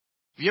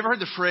Have you ever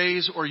heard the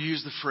phrase or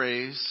used the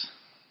phrase,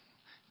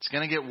 it's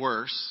going to get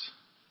worse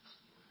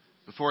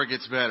before it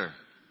gets better?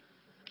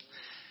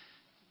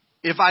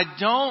 If I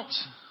don't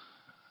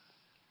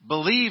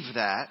believe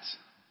that,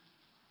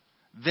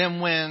 then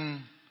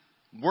when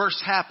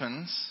worse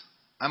happens,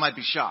 I might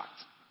be shocked.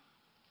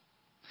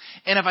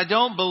 And if I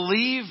don't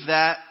believe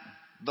that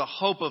the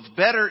hope of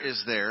better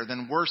is there,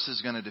 then worse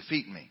is going to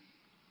defeat me.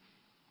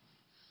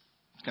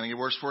 It's going to get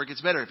worse before it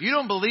gets better. If you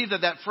don't believe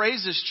that that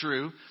phrase is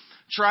true,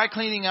 try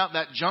cleaning out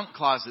that junk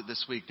closet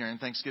this week during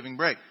Thanksgiving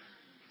break.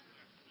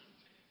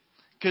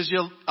 Because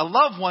a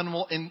loved one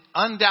will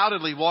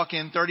undoubtedly walk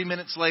in 30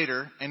 minutes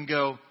later and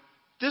go,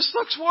 this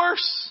looks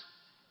worse.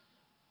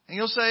 And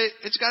you'll say,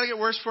 it's got to get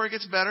worse before it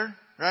gets better,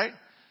 right?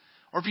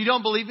 Or if you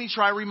don't believe me,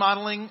 try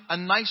remodeling a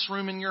nice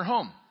room in your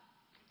home.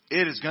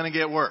 It is going to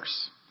get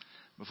worse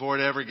before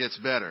it ever gets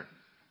better.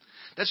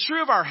 That's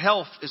true of our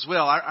health as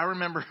well. I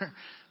remember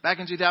back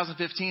in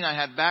 2015, I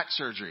had back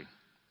surgery.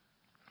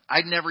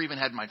 I'd never even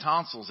had my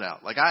tonsils out.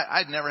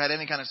 I'd never had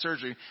any kind of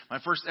surgery. My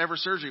first ever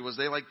surgery was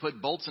they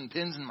put bolts and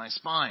pins in my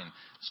spine.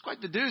 It's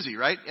quite the doozy,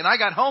 right? And I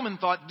got home and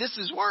thought, this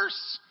is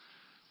worse.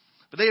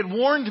 But they had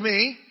warned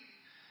me,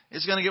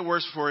 it's going to get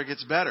worse before it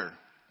gets better.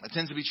 That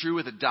tends to be true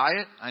with a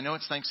diet. I know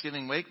it's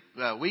Thanksgiving week.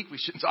 We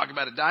shouldn't talk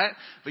about a diet.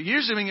 But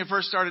usually when you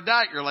first start a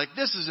diet, you're like,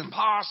 this is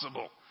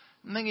impossible.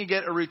 And then you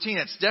get a routine.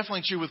 It's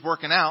definitely true with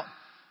working out,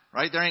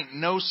 right? There ain't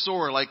no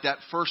sore like that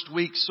first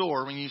week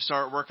sore when you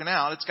start working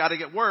out. It's got to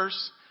get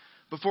worse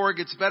before it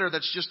gets better.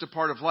 That's just a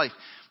part of life.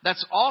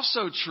 That's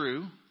also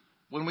true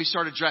when we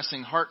start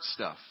addressing heart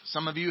stuff.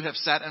 Some of you have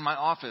sat in my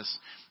office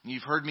and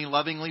you've heard me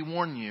lovingly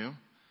warn you,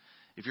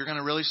 if you're going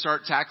to really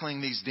start tackling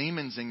these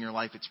demons in your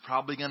life, it's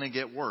probably going to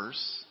get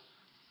worse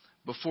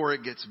before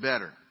it gets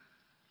better.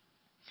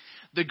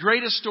 The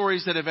greatest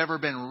stories that have ever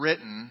been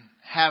written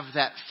have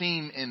that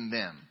theme in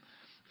them.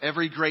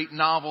 Every great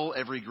novel,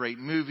 every great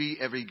movie,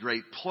 every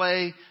great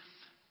play,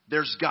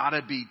 there's got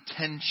to be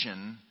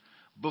tension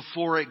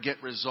before it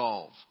gets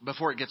resolved,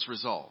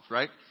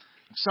 right?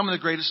 Some of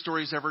the greatest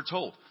stories ever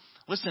told.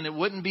 Listen, it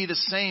wouldn't be the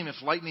same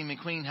if Lightning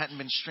McQueen hadn't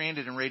been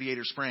stranded in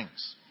Radiator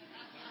Springs.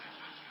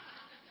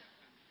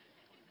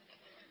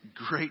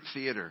 Great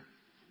theater.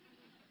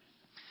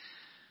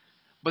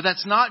 But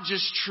that's not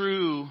just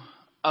true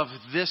of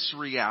this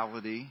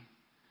reality.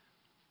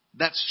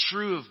 That's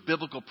true of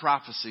biblical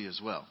prophecy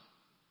as well.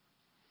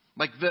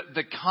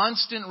 The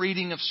constant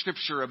reading of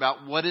Scripture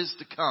about what is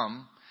to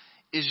come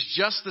is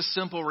just the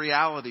simple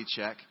reality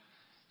check.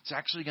 It's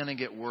actually going to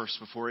get worse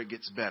before it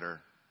gets better.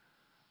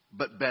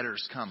 But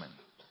better's coming.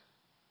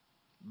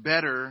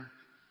 Better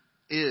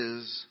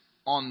is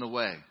on the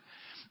way.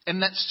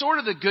 And that's sort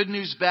of the good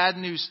news, bad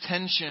news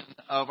tension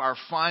of our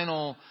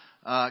final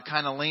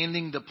kind of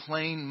landing the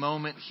plane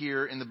moment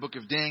here in the book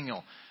of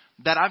Daniel.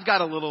 That I've got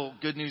a little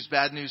good news,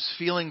 bad news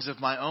feelings of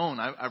my own.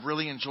 I've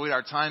really enjoyed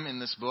our time in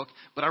this book,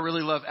 but I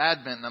really love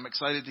Advent, and I'm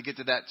excited to get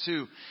to that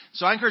too.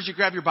 So I encourage you to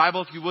grab your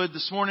Bible if you would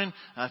this morning.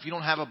 If you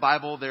don't have a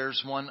Bible,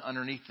 there's one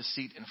underneath the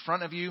seat in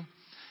front of you.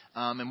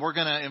 And we're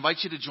going to invite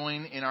you to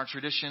join in our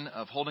tradition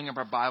of holding up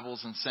our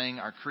Bibles and saying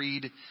our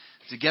creed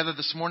together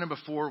this morning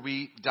before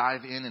we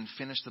dive in and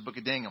finish the book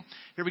of Daniel.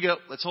 Here we go.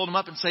 Let's hold them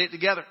up and say it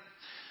together.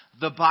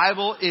 The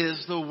Bible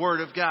is the Word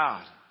of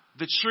God.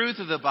 The truth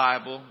of the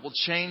Bible will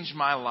change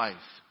my life.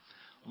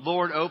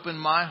 Lord, open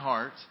my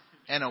heart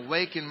and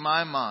awaken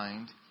my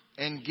mind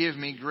and give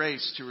me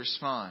grace to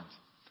respond.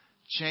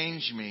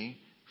 Change me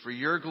for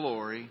your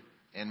glory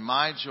and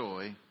my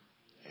joy.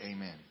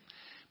 Amen.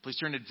 Please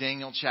turn to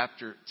Daniel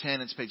chapter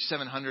 10. It's page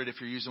 700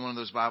 if you're using one of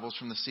those Bibles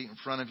from the seat in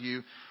front of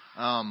you.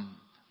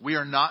 We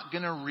are not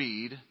going to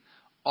read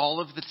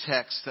all of the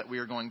text that we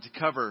are going to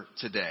cover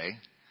today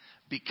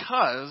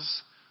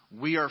because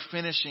we are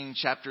finishing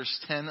chapters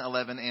 10,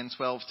 11, and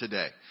 12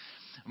 today.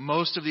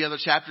 Most of the other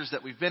chapters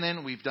that we've been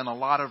in, we've done a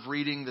lot of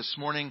reading this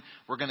morning.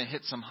 We're going to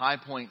hit some high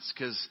points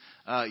because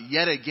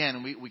yet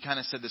again, we kind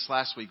of said this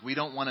last week, we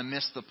don't want to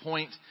miss the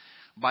point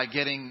by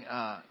getting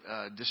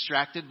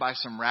distracted by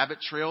some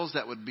rabbit trails.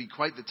 That would be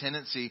quite the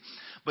tendency.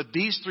 But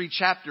these 3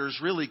 chapters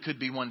really could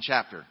be one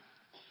chapter.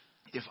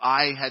 If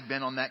I had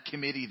been on that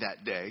committee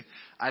that day,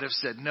 I'd have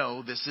said,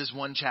 no, this is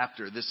one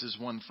chapter. This is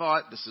one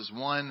thought. This is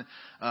one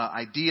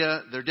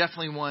idea. They're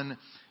definitely one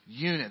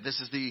unit. This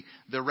is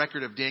the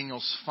record of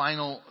Daniel's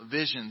final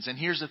visions. And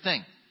here's the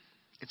thing.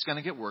 It's going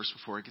to get worse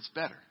before it gets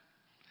better.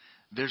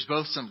 There's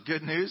both some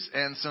good news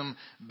and some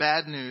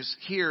bad news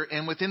here.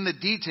 And within the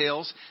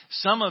details,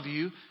 some of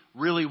you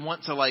really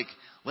want to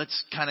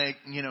let's kind of,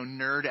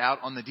 nerd out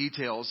on the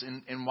details.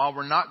 And while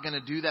we're not going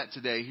to do that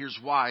today, here's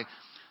why.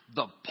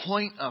 The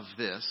point of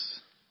this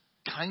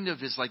kind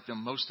of is the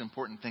most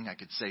important thing I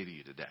could say to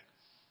you today.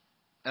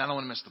 And I don't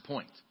want to miss the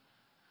point.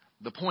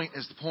 The point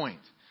is the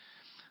point.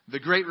 The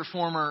great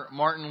reformer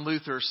Martin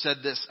Luther said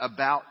this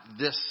about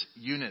this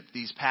unit,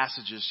 these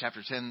passages,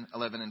 chapter 10,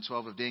 11, and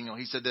 12 of Daniel.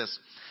 He said this: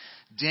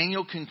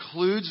 Daniel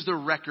concludes the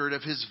record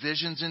of his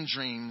visions and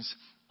dreams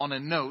on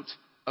a note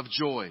of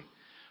joy,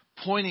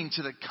 pointing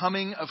to the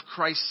coming of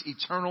Christ's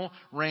eternal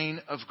reign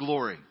of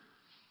glory.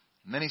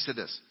 And then he said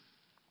this: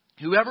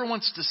 Whoever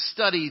wants to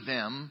study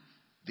them,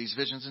 these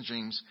visions and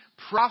dreams,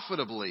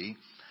 profitably,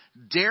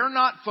 dare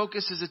not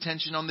focus his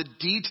attention on the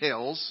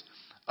details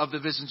of the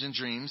visions and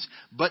dreams,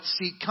 but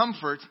seek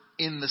comfort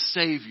in the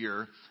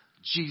Savior,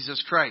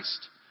 Jesus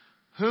Christ,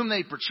 whom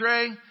they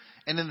portray,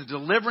 and in the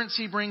deliverance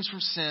he brings from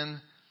sin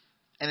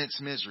and its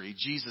misery.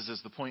 Jesus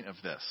is the point of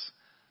this,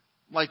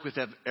 like with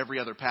every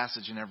other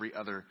passage and every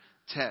other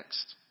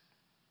text.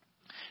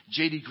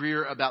 J.D.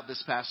 Greear about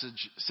this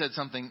passage said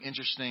something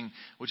interesting,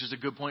 which is a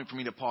good point for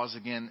me to pause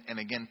again and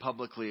again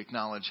publicly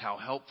acknowledge how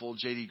helpful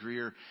J.D.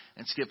 Greear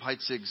and Skip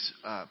Heitzig's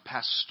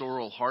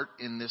pastoral heart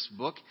in this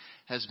book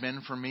has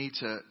been for me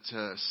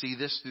to see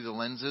this through the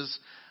lenses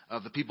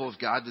of the people of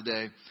God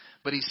today.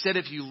 But he said,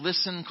 if you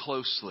listen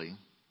closely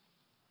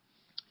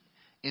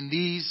in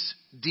these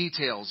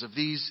details of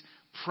these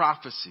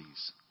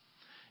prophecies,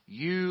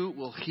 you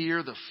will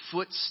hear the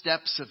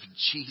footsteps of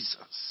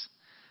Jesus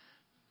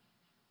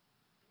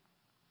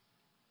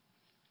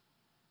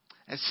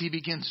as he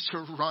begins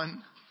to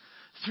run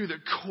through the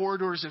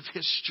corridors of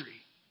history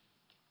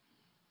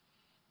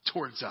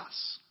towards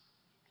us.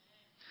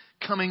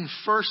 Coming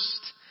first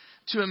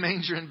to a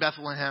manger in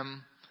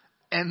Bethlehem,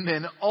 and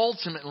then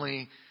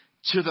ultimately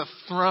to the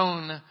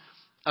throne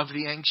of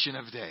the Ancient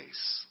of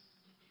Days.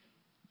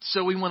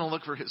 So we want to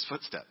look for his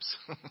footsteps.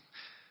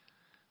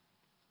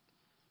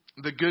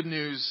 The good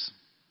news,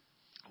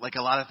 like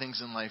a lot of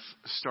things in life,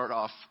 start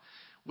off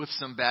with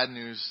some bad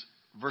news.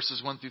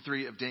 Verses 1 through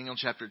 3 of Daniel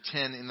chapter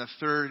 10. In the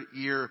 3rd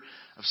year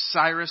of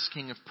Cyrus,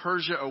 king of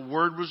Persia, a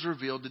word was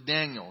revealed to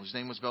Daniel. His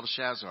name was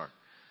Belteshazzar.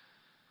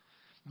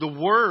 The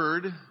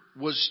word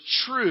was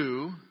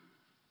true,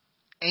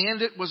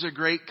 and it was a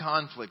great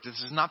conflict.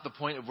 This is not the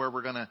point of where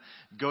we're going to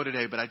go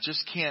today, but I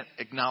just can't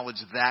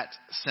acknowledge that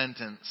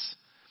sentence.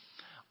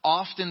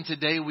 Often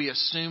today we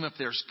assume if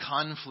there's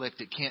conflict,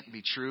 it can't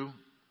be true.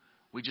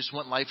 We just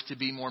want life to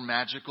be more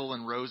magical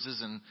and roses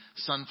and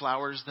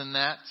sunflowers than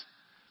that.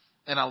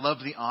 And I love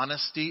the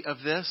honesty of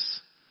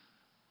this.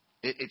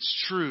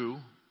 It's true.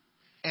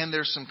 And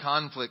there's some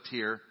conflict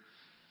here.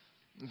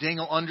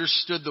 Daniel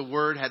understood the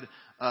word, had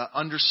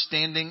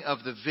understanding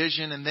of the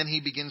vision, and then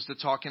he begins to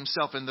talk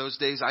himself. In those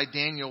days, I,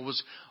 Daniel,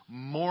 was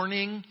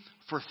mourning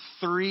for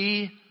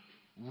 3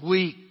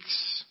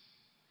 weeks.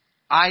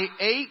 I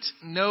ate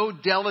no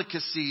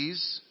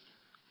delicacies.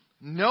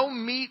 No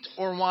meat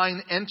or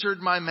wine entered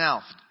my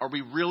mouth. Are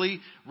we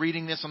really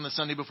reading this on the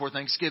Sunday before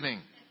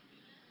Thanksgiving?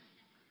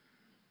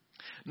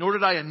 Nor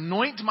did I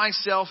anoint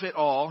myself at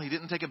all. He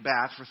didn't take a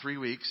bath for 3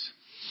 weeks.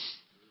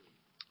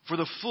 For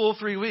the full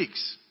 3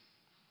 weeks.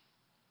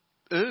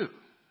 Ooh.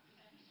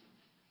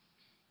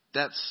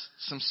 That's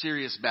some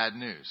serious bad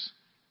news.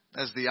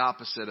 That's the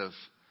opposite of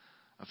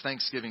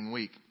Thanksgiving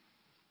week.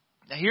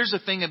 Now here's the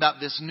thing about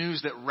this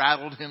news that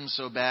rattled him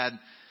so bad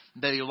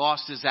that he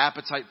lost his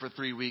appetite for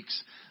 3 weeks.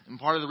 And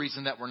part of the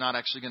reason that we're not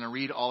actually going to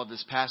read all of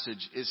this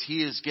passage is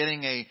he is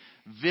getting a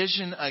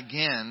vision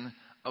again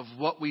of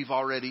what we've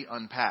already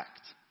unpacked.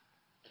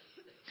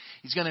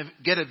 He's going to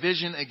get a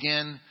vision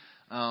again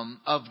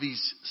of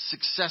these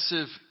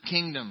successive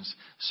kingdoms.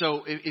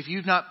 So if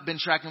you've not been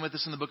tracking with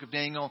us in the book of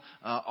Daniel,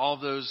 all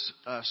of those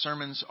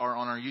sermons are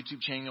on our YouTube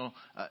channel.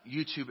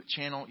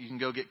 You can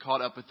go get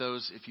caught up with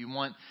those if you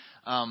want.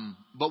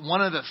 But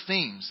one of the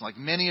themes, like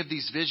many of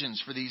these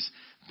visions for these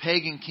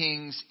pagan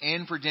kings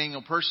and for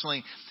Daniel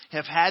personally,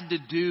 have had to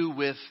do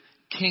with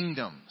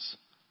kingdoms.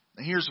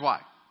 And here's why.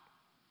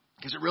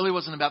 Because it really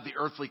wasn't about the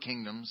earthly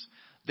kingdoms.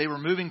 They were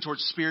moving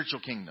towards spiritual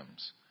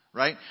kingdoms.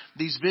 Right?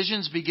 These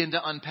visions begin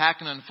to unpack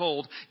and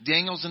unfold.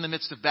 Daniel's in the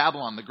midst of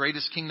Babylon, the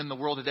greatest kingdom the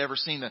world had ever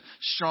seen, the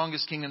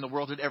strongest kingdom the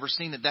world had ever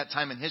seen at that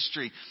time in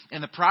history.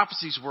 And the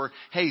prophecies were,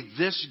 hey,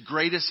 this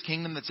greatest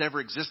kingdom that's ever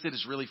existed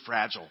is really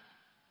fragile.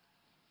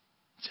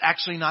 It's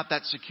actually not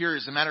that secure.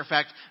 As a matter of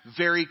fact,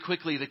 very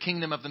quickly, the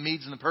kingdom of the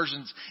Medes and the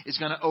Persians is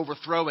going to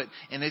overthrow it.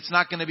 And it's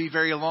not going to be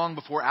very long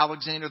before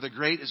Alexander the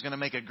Great is going to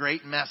make a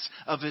great mess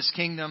of his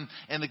kingdom.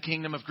 And the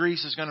kingdom of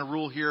Greece is going to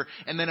rule here.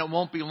 And then it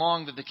won't be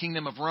long that the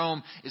kingdom of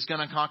Rome is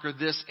going to conquer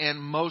this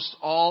and most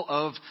all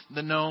of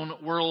the known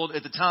world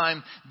at the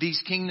time.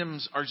 These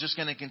kingdoms are just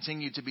going to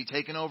continue to be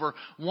taken over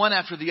one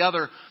after the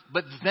other.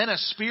 But then a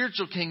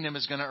spiritual kingdom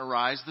is going to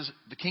arise,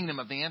 the kingdom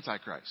of the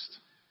Antichrist.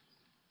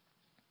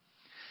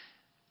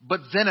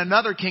 But then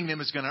another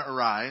kingdom is going to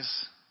arise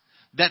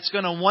that's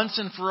going to once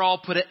and for all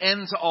put an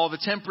end to all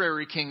the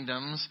temporary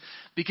kingdoms,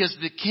 because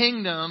the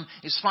kingdom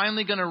is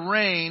finally going to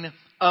reign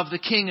of the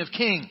King of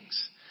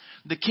Kings.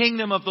 The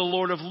kingdom of the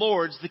Lord of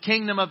Lords, the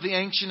kingdom of the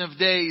Ancient of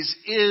Days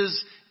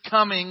is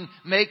coming,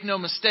 make no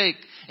mistake.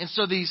 And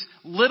so these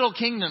little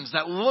kingdoms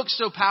that look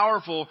so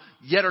powerful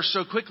yet are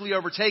so quickly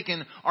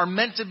overtaken are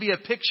meant to be a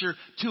picture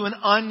to an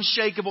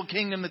unshakable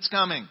kingdom that's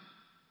coming.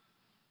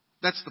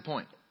 That's the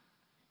point.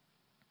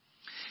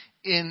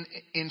 In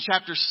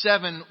chapter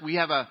 7, we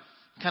have a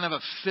kind of a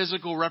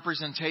physical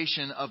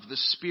representation of the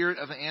spirit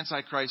of the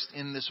Antichrist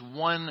in this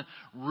one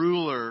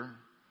ruler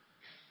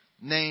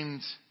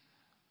named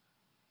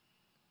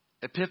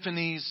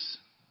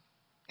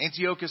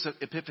Antiochus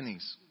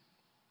Epiphanes.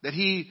 That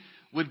he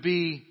would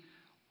be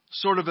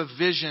sort of a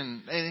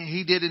vision, and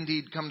he did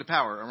indeed come to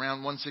power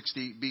around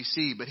 160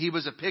 BC, but he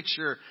was a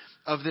picture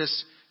of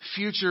this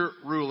future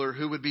ruler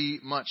who would be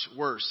much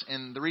worse.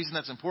 And the reason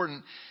that's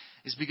important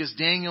is because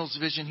Daniel's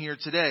vision here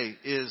today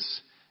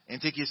is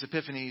Antiochus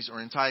Epiphanes or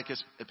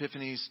Antiochus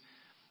Epiphanes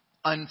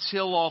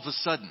until all of a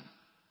sudden,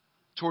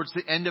 towards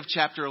the end of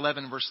chapter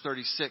 11, verse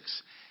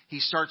 36, he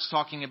starts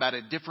talking about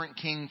a different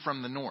king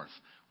from the north,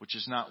 which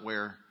is not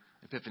where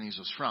Epiphanes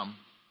was from.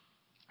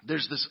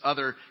 There's this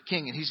other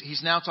king, and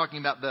he's now talking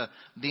about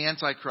the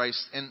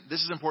Antichrist. And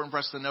this is important for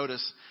us to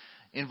notice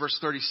in verse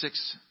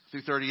 36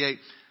 through 38.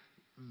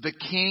 The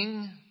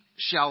king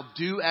shall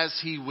do as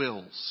he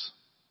wills.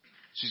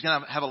 So he's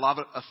going to have a lot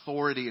of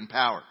authority and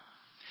power.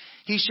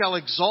 He shall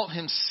exalt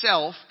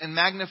himself and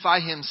magnify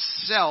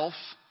himself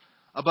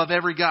above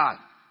every god,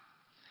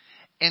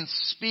 and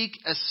speak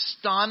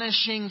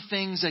astonishing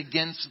things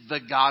against the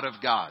God of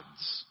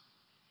gods.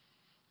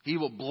 He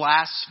will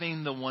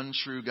blaspheme the one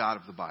true God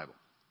of the Bible.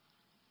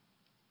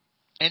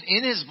 And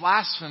in his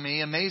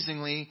blasphemy,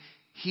 amazingly,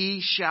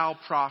 he shall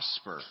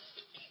prosper.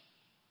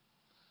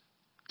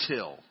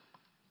 Till.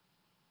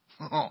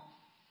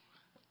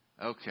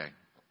 Okay.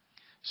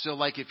 So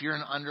like if you're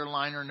an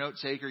underliner, note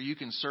taker, you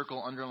can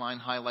circle, underline,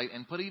 highlight,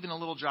 and put even a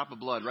little drop of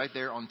blood right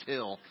there on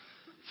till.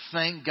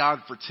 Thank God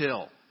for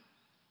till.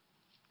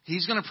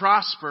 He's going to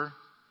prosper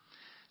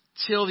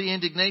till the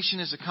indignation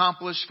is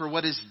accomplished, for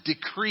what is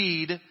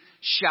decreed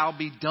shall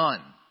be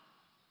done.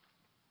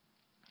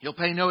 He'll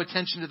pay no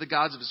attention to the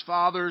gods of his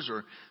fathers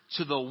or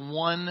to the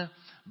one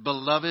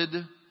beloved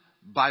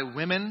by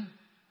women.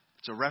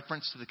 It's a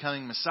reference to the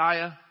coming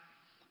Messiah,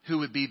 who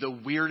would be the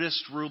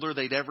weirdest ruler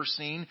they'd ever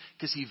seen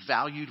because he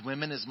valued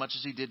women as much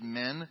as he did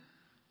men.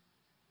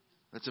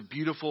 That's a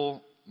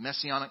beautiful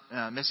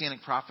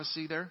messianic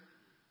prophecy there.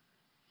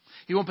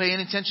 He won't pay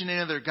any attention to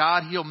any other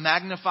god. He'll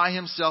magnify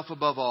himself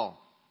above all.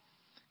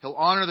 He'll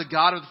honor the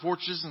God of the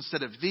fortress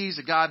instead of these,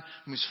 a God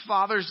whom his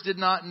fathers did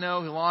not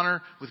know. He'll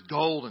honor with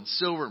gold and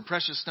silver and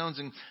precious stones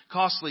and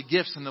costly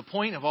gifts. And the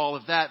point of all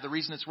of that, the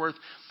reason it's worth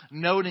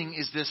noting,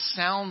 is this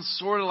sounds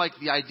sort of like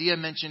the idea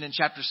mentioned in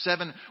chapter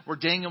 7 where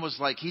Daniel was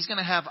like, he's going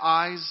to have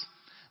eyes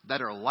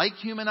that are like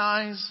human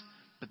eyes,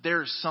 but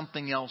there's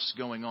something else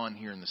going on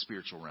here in the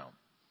spiritual realm.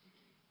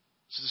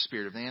 This is the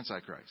spirit of the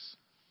Antichrist.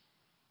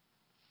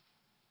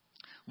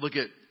 Look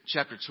at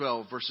chapter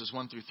 12, verses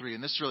 1 through 3.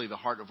 And this is really the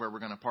heart of where we're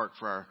going to park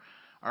for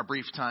our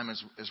brief time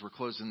as we're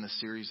closing this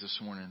series this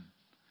morning.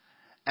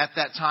 At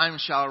that time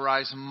shall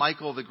arise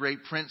Michael, the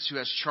great prince, who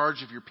has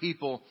charge of your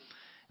people.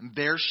 And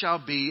there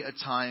shall be a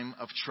time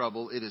of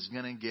trouble. It is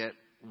going to get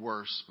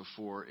worse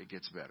before it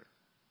gets better.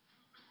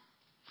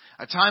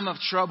 A time of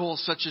trouble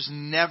such as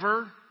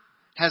never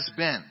has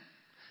been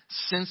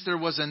since there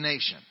was a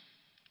nation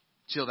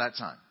till that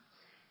time.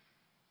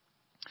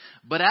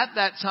 But at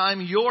that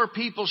time, your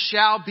people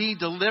shall be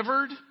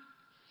delivered.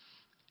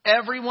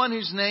 Everyone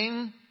whose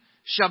name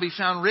shall be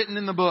found written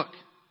in the book.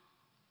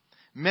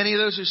 Many of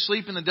those who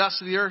sleep in the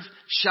dust of the earth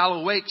shall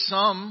awake,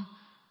 some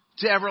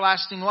to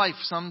everlasting life,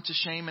 some to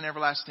shame and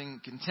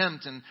everlasting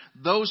contempt. And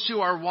those who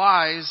are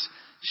wise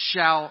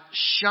shall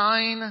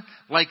shine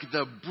like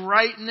the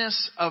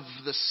brightness of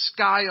the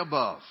sky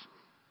above.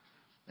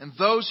 And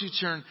those who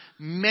turn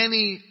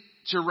many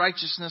to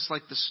righteousness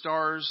like the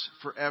stars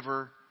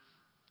forever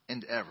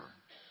and ever.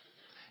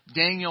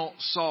 Daniel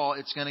saw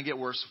it's going to get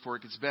worse before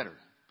it gets better.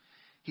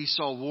 He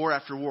saw war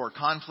after war,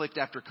 conflict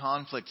after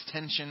conflict,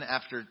 tension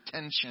after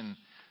tension.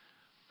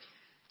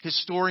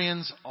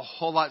 Historians, a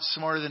whole lot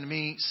smarter than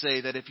me,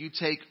 say that if you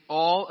take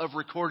all of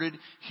recorded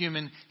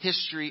human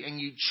history and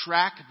you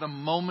track the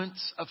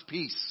moments of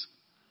peace,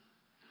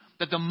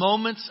 that the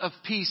moments of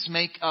peace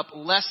make up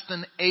less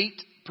than 8%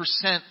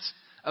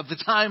 of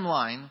the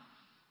timeline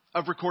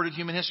of recorded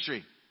human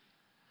history.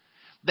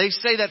 They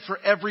say that for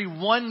every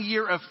 1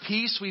 year of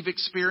peace we've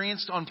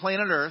experienced on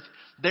planet Earth,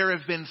 there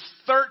have been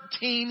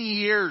 13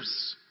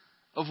 years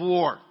of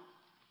war.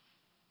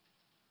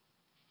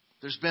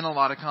 There's been a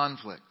lot of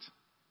conflict.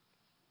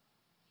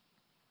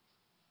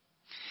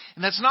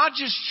 And that's not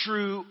just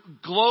true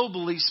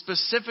globally,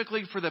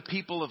 specifically for the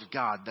people of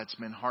God. That's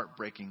been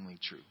heartbreakingly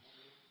true.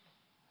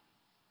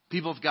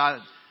 People of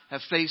God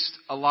have faced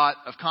a lot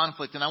of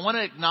conflict. And I want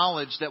to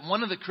acknowledge that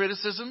one of the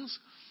criticisms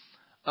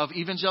of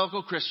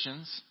evangelical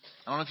Christians,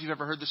 I don't know if you've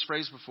ever heard this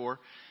phrase before,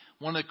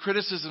 one of the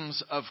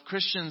criticisms of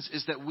Christians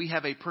is that we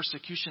have a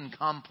persecution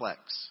complex.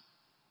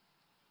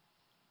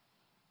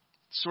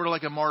 It's sort of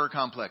like a martyr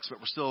complex, but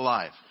we're still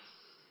alive.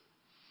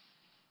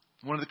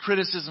 One of the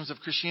criticisms of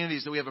Christianity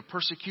is that we have a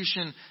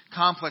persecution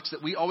complex,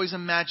 that we always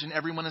imagine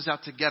everyone is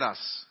out to get us.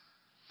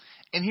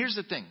 And here's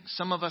the thing.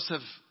 Some of us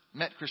have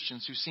met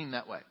Christians who seem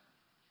that way,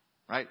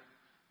 right?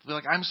 They're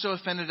like, I'm so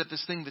offended at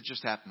this thing that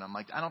just happened. I'm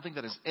like, I don't think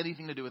that has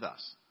anything to do with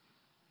us.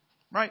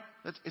 Right?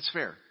 It's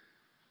fair.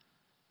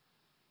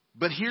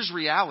 But here's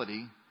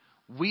reality.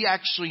 We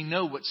actually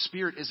know what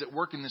spirit is at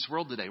work in this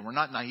world today. We're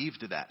not naive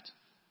to that.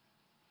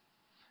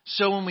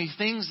 So when we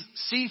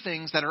see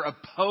things that are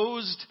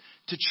opposed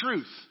to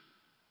truth,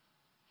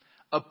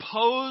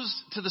 opposed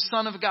to the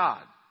Son of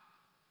God,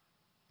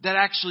 That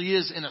actually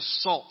is an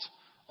assault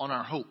on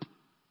our hope.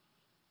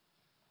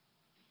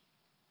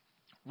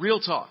 Real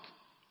talk.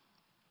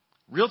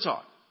 Real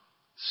talk.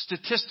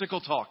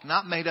 Statistical talk,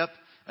 not made up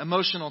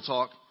emotional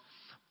talk.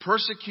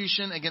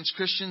 Persecution against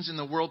Christians in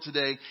the world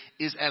today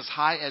is as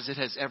high as it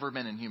has ever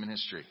been in human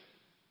history.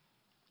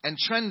 And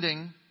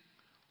trending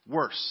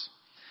worse.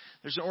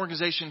 There's an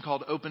organization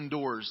called Open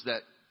Doors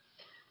that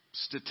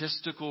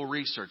statistical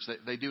research.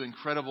 They do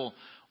incredible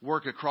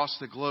work across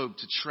the globe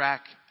to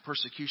track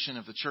persecution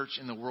of the church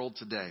in the world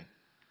today.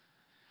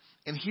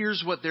 And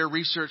here's what their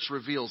research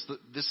reveals.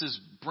 This is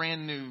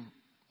brand new,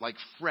 like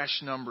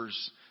fresh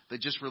numbers. They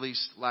just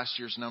released last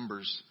year's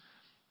numbers.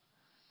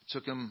 It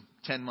took them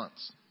 10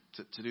 months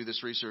to do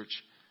this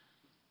research.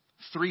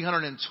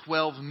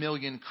 312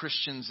 million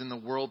Christians in the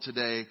world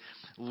today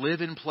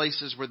live in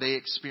places where they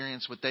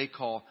experience what they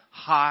call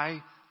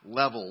high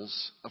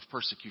levels of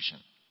persecution.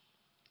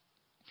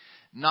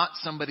 Not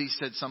somebody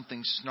said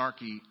something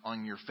snarky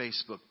on your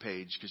Facebook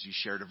page because you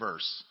shared a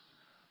verse.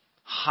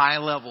 High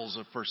levels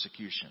of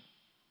persecution.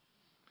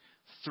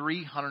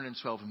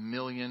 312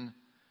 million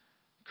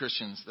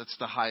Christians. That's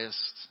the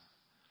highest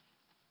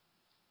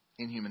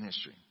in human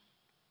history.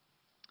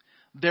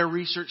 Their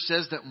research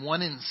says that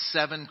 1 in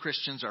 7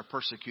 Christians are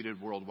persecuted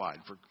worldwide.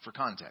 For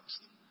context,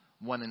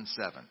 1 in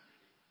 7.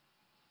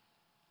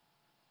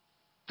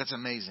 That's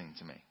amazing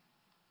to me.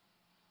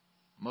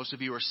 Most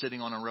of you are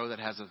sitting on a row that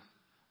has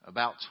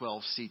about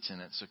 12 seats in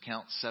it, so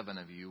count 7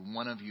 of you.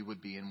 1 of you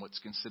would be in what's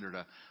considered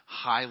a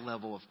high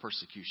level of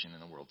persecution in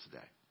the world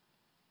today.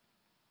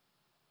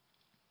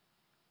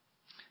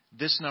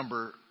 This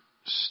number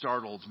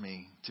startled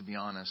me, to be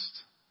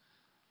honest.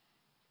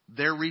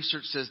 Their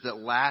research says that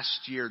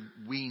last year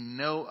we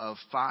know of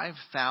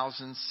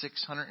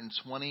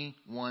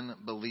 5,621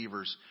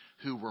 believers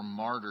who were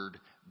martyred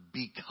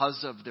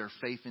because of their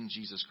faith in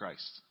Jesus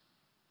Christ.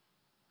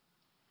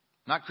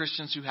 Not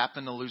Christians who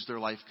happen to lose their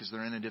life because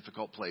they're in a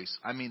difficult place.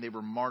 I mean, they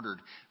were martyred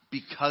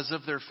because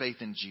of their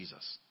faith in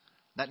Jesus.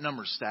 That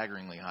number is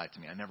staggeringly high to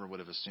me. I never would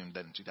have assumed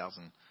that in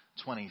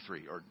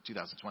 2023 or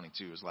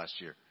 2022 was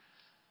last year.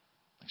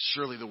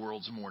 Surely the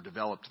world's more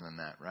developed than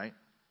that, right?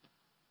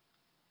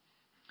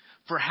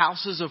 For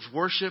houses of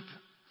worship,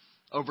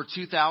 over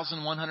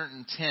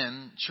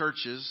 2,110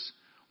 churches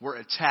were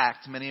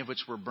attacked, many of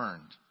which were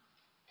burned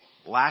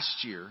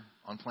last year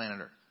on planet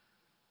Earth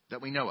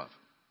that we know of.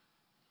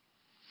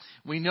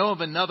 We know of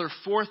another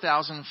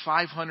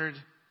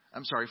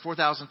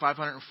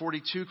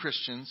 4,542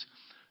 Christians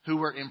who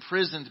were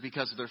imprisoned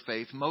because of their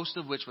faith, most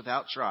of which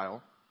without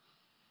trial,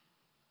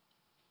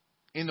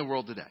 in the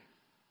world today.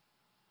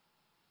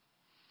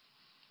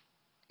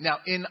 Now,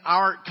 in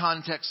our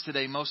context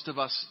today, most of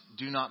us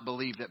do not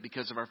believe that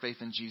because of our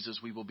faith in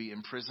Jesus, we will be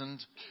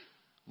imprisoned,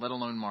 let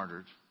alone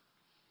martyred.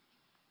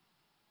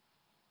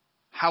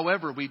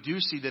 However, we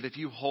do see that if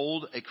you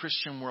hold a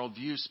Christian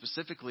worldview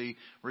specifically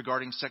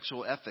regarding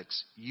sexual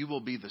ethics, you will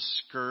be the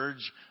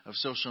scourge of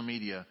social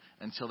media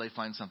until they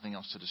find something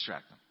else to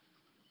distract them.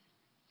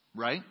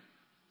 Right?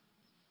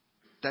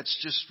 That's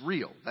just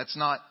real. That's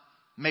not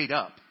made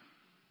up.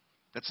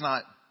 That's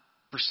not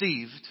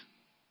perceived.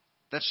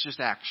 That's just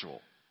actual.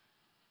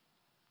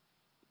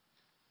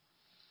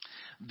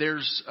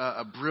 There's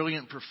a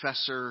brilliant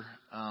professor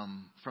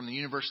from the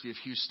University of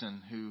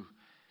Houston who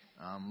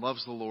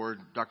loves the Lord,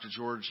 Dr.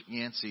 George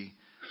Yancey.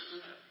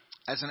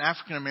 As an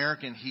African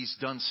American, he's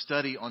done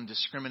study on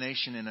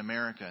discrimination in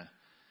America.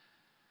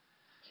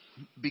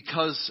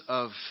 Because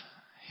of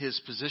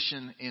his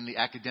position in the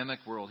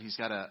academic world, he's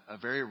got a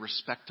very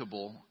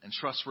respectable and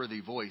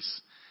trustworthy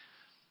voice.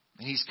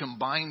 And he's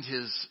combined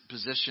his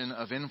position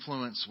of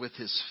influence with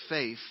his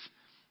faith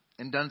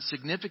and done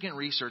significant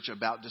research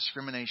about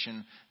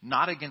discrimination,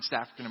 not against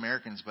African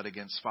Americans, but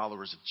against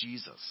followers of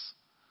Jesus.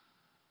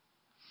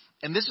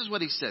 And this is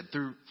what he said.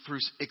 Through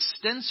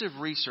extensive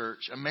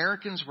research,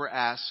 Americans were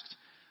asked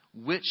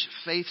which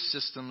faith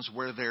systems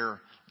were their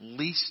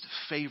least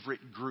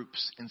favorite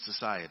groups in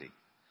society.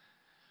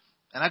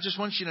 And I just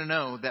want you to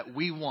know that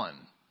we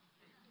won.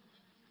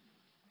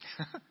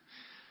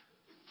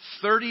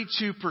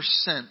 32%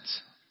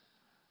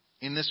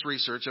 in this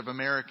research of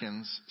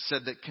Americans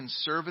said that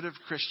conservative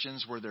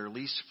Christians were their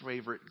least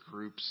favorite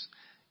groups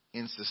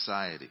in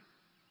society.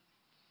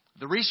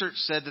 The research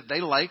said that they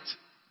liked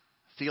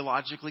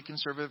theologically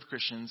conservative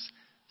Christians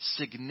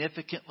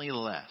significantly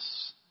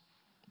less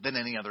than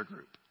any other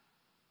group.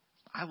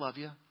 I love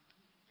you.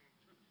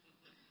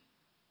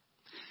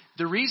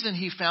 The reason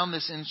he found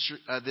this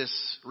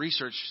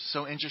research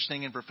so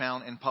interesting and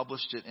profound and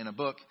published it in a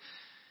book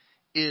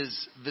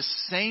is the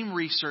same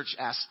research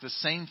asked the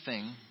same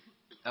thing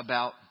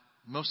about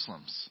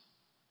Muslims.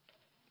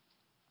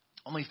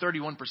 Only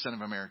 31%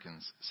 of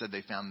Americans said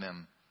they found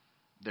them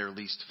their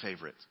least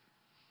favorite.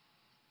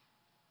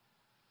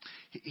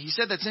 He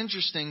said that's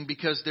interesting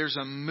because there's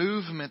a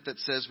movement that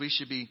says we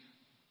should be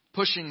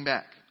pushing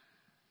back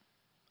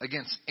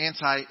against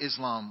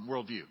anti-Islam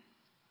worldview.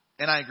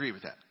 And I agree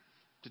with that.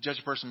 To judge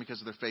a person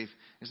because of their faith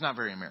is not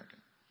very American.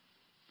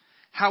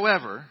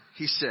 However,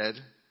 he said,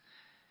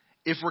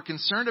 if we're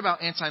concerned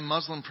about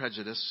anti-Muslim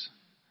prejudice,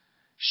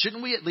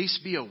 shouldn't we at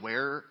least be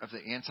aware of the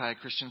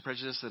anti-Christian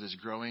prejudice that is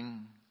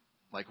growing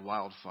like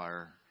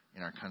wildfire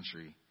in our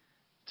country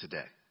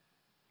today?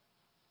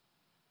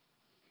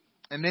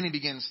 And then he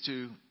begins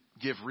to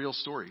give real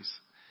stories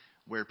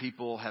where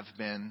people have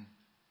been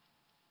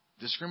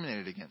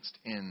discriminated against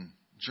in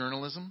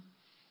journalism,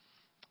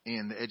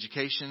 in the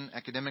education,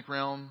 academic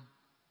realm,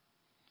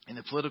 in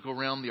the political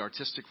realm, the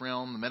artistic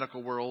realm, the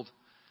medical world,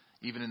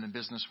 even in the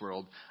business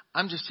world.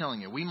 I'm just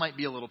telling you, we might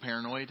be a little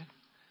paranoid,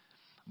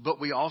 but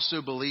we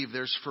also believe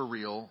there's for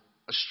real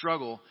a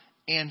struggle.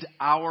 And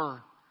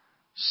our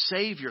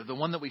Savior, the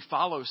one that we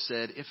follow,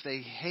 said, if they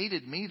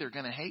hated me, they're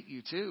going to hate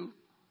you too.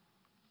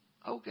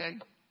 Okay.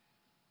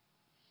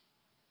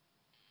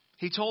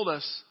 He told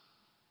us,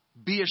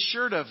 be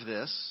assured of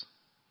this.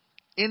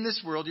 In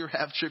this world, you'll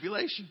have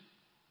tribulation.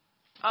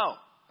 Oh.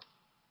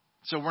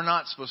 So we're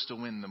not supposed to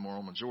win the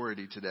moral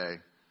majority today.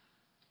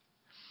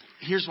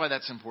 Here's why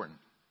that's important.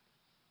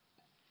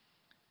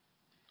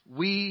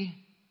 We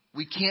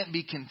can't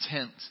be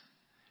content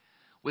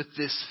with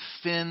this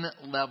thin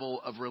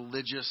level of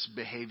religious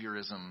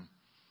behaviorism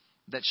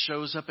that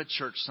shows up at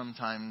church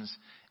sometimes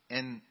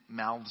and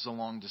mouths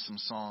along to some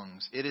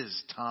songs. It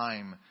is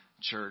time,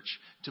 church,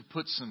 to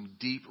put some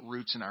deep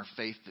roots in our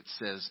faith that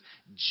says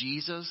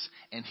Jesus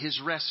and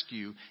his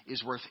rescue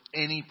is worth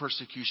any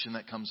persecution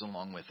that comes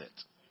along with it.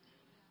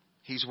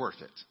 He's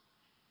worth it.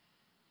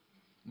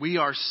 We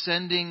are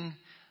sending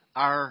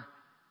our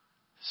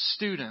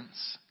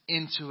students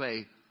into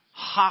a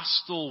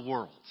hostile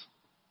world.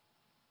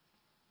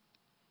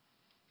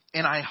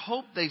 And I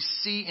hope they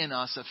see in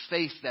us a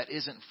faith that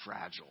isn't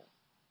fragile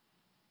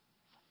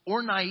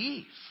or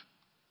naive.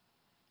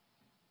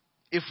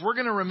 If we're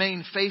going to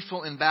remain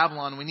faithful in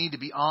Babylon, we need to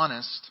be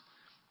honest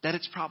that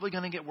it's probably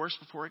going to get worse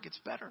before it gets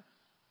better.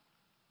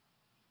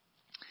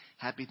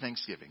 Happy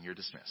Thanksgiving. You're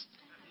dismissed.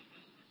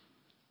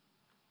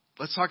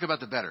 Let's talk about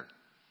the better.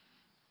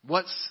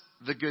 What's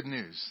the good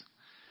news?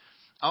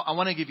 I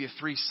want to give you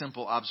 3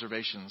 simple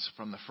observations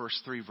from the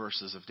first 3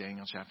 verses of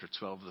Daniel chapter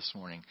 12 this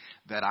morning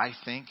that I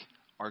think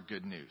are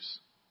good news.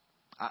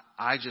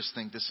 I just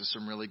think this is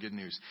some really good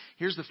news.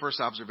 Here's the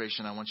first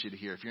observation I want you to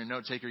hear. If you're a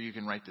note taker, you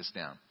can write this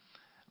down.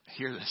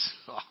 Hear this.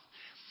 Oh,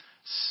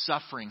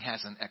 suffering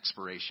has an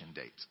expiration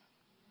date.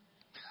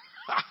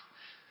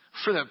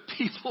 For the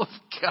people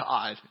of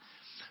God,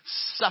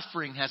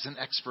 suffering has an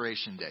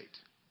expiration date.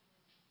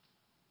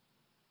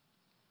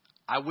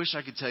 I wish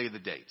I could tell you the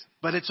date,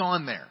 but it's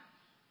on there.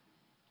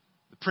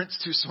 The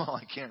print's too small,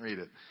 I can't read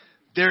it.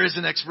 There is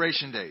an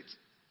expiration date.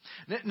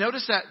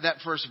 Notice that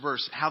first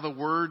verse, how the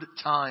word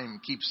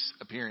time keeps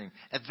appearing.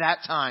 At that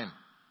time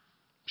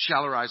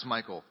shall arise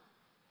Michael.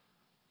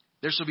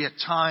 There shall be a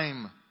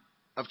time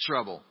of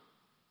trouble,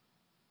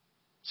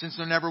 since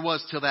there never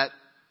was till that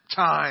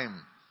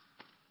time.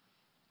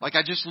 Like,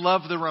 I just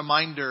love the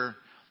reminder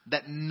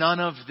that none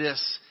of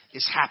this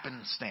is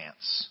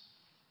happenstance.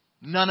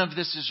 None of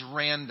this is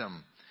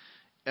random.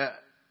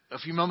 A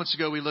few moments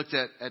ago, we looked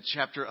at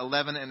chapter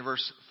 11 and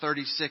verse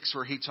 36,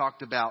 where he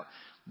talked about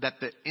that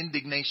the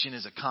indignation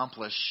is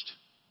accomplished.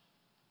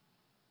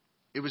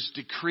 It was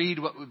decreed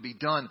what would be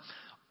done.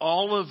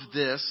 All of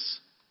this,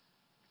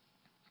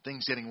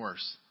 things getting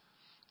worse,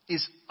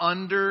 is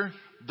under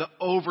the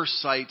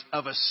oversight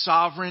of a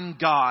sovereign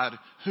God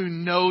who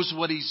knows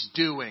what he's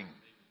doing.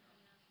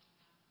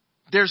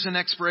 There's an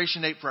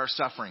expiration date for our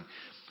suffering.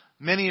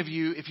 Many of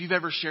you, if you've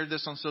ever shared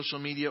this on social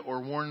media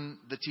or worn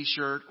the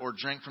t-shirt or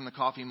drank from the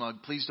coffee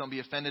mug, please don't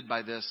be offended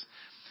by this.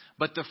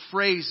 But the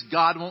phrase,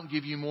 God won't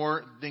give you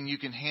more than you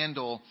can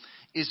handle,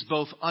 is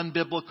both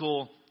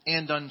unbiblical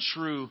and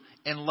untrue,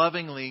 and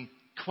lovingly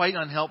quite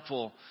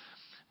unhelpful.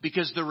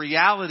 Because the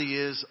reality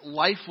is,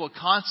 life will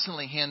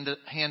constantly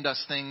hand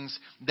us things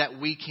that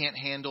we can't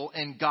handle,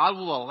 and God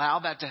will allow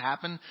that to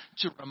happen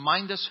to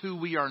remind us who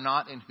we are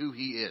not and who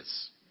he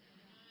is.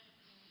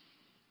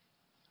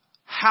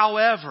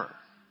 However,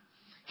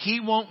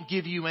 he won't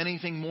give you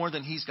anything more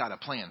than he's got a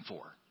plan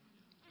for.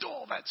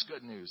 Oh, that's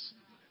good news.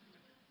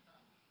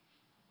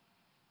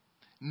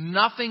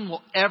 Nothing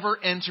will ever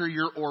enter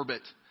your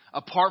orbit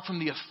apart from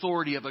the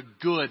authority of a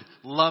good,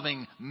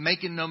 loving,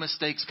 making no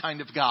mistakes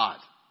kind of God.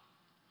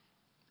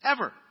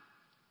 Ever.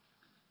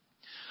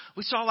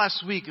 We saw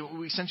last week,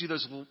 we sent you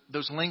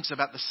those links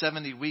about the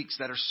 70 weeks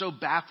that are so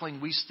baffling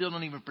we still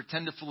don't even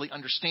pretend to fully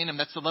understand them.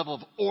 That's the level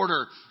of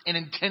order and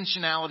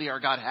intentionality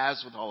our God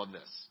has with all of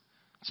this.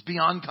 It's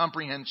beyond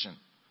comprehension.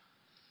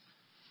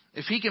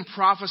 If he can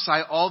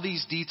prophesy all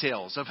these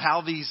details of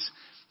how these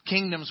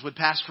kingdoms would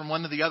pass from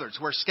one to the other,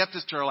 to where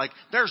skeptics are like,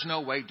 there's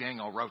no way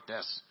Daniel wrote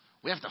this.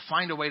 We have to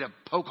find a way to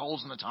poke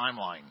holes in the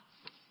timeline.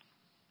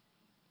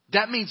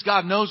 That means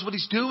God knows what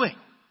he's doing.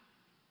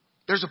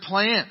 There's a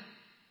plan.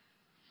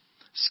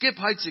 Skip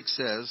Heitzig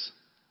says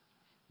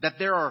that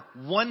there are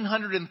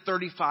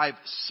 135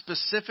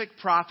 specific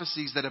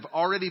prophecies that have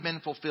already been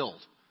fulfilled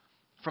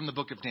from the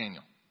book of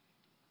Daniel.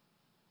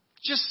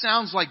 Just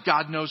sounds like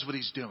God knows what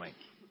he's doing.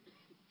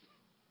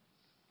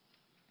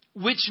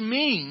 Which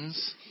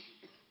means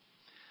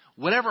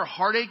Whatever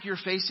heartache you're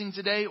facing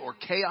today, or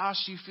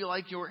chaos you feel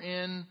like you're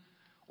in,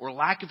 or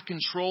lack of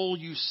control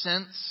you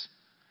sense,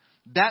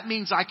 that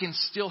means I can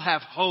still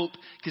have hope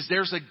because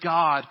there's a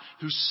God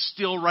who's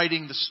still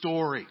writing the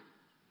story.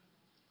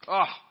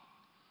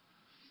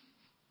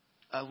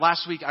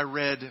 Last week I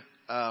read,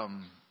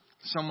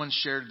 someone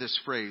shared this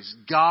phrase,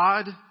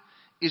 God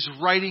is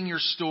writing your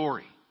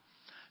story.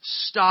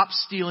 Stop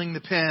stealing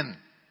the pen.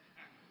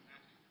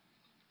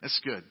 That's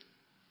good.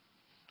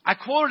 I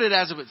quoted it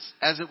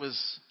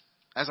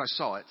as I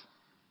saw it.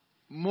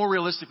 More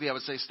realistically, I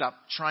would say stop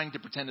trying to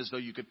pretend as though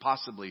you could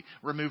possibly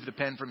remove the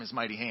pen from his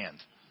mighty hand.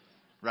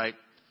 Right?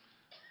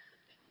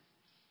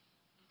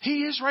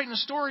 He is writing a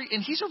story,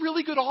 and he's a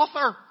really good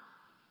author.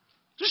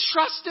 Just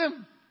trust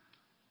him.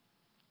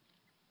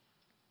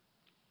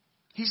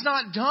 He's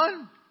not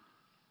done.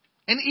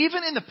 And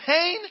even in the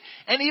pain,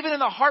 and even in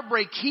the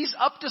heartbreak, he's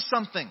up to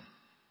something.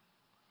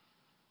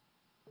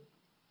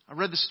 I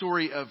read the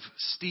story of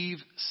Steve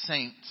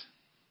Saint.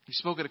 He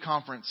spoke at a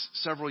conference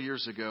several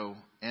years ago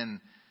and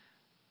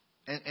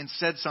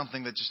said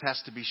something that just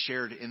has to be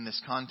shared in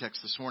this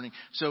context this morning.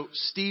 So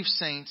Steve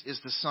Saint is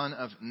the son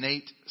of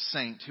Nate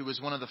Saint, who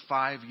was one of the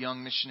 5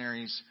 young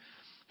missionaries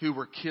who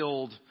were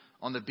killed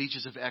on the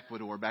beaches of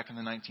Ecuador back in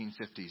the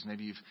 1950s.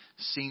 Maybe you've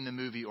seen the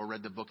movie or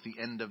read the book,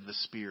 The End of the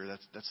Spear.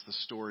 That's the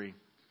story.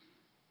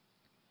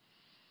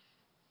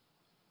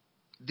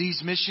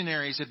 These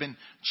missionaries had been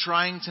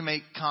trying to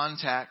make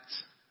contact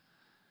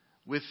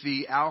with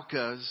the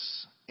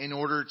Aucas in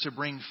order to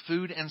bring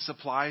food and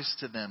supplies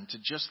to them, to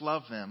just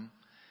love them,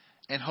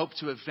 and hope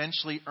to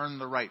eventually earn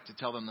the right to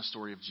tell them the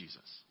story of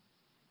Jesus.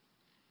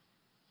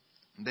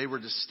 They were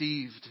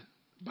deceived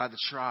by the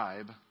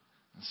tribe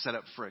and set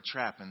up for a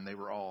trap, and they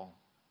were all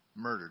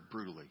murdered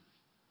brutally.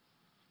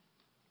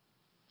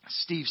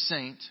 Steve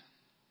Saint,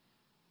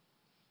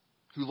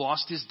 who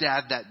lost his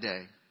dad that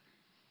day,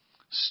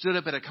 stood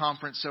up at a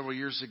conference several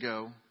years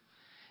ago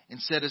and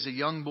said as a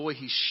young boy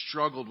he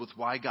struggled with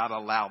why God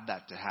allowed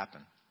that to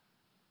happen.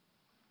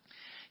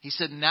 He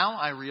said, now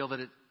I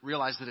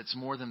realize that it's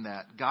more than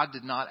that. God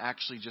did not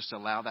actually just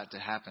allow that to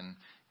happen.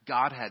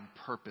 God had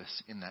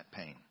purpose in that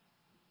pain.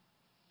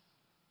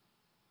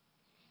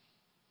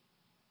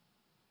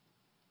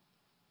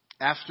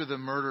 After the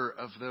murder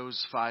of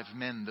those 5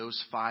 men,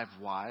 those 5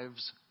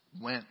 wives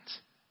went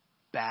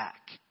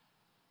back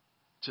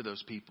to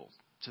those people,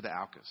 to the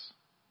Aucas.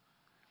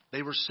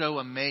 They were so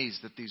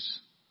amazed that these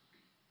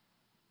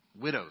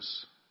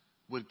widows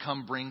would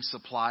come bring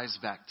supplies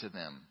back to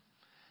them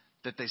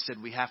that they said,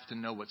 we have to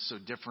know what's so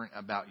different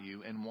about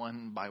you. And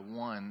one by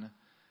one,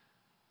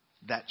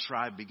 that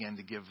tribe began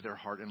to give their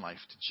heart and life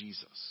to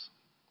Jesus.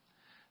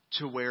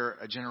 To where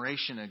a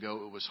generation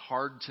ago, it was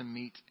hard to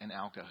meet an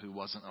Auca who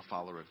wasn't a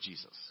follower of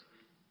Jesus.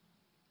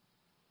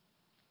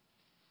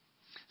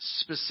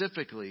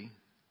 Specifically,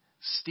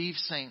 Steve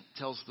Saint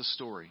tells the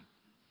story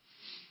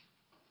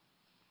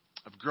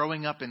of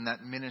growing up in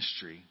that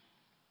ministry,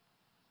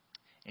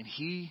 and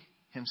he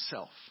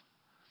himself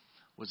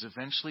was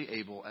eventually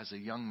able, as a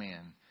young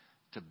man,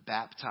 to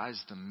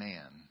baptize the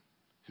man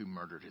who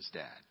murdered his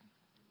dad.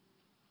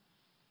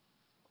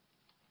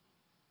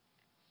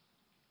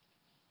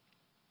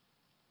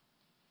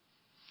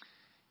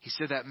 He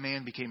said that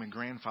man became a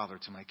grandfather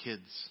to my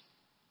kids.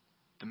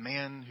 The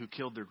man who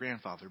killed their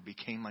grandfather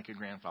became like a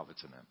grandfather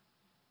to them.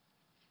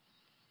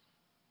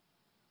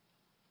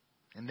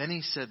 And then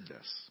he said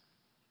this.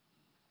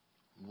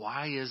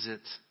 Why is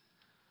it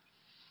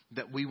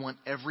that we want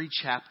every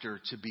chapter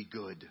to be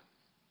good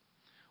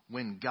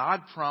when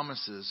God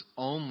promises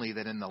only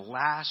that in the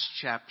last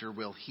chapter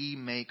will He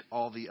make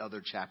all the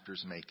other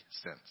chapters make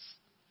sense?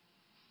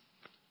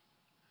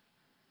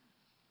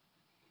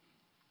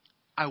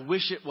 I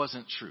wish it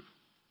wasn't true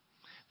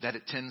that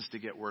it tends to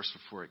get worse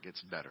before it gets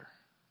better.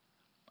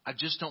 I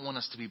just don't want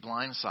us to be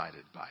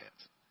blindsided by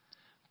it,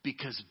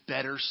 because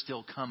better's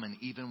still coming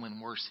even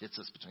when worse hits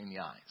us between the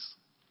eyes.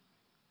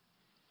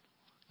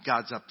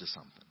 God's up to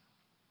something.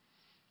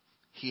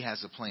 He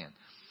has a plan.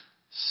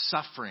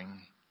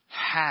 Suffering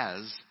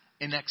has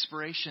an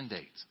expiration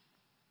date.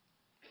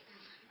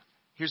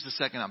 Here's the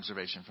second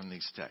observation from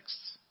these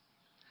texts.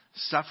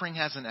 Suffering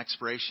has an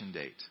expiration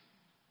date.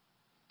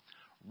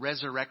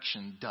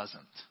 Resurrection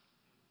doesn't.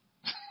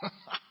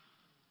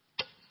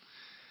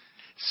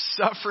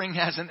 Suffering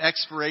has an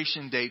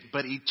expiration date,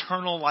 but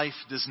eternal life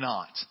does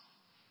not.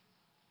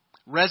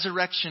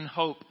 Resurrection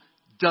hope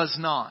does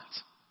not.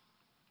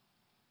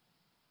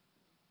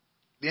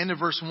 The end of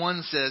verse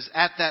 1 says,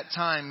 at that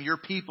time your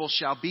people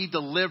shall be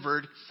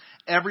delivered,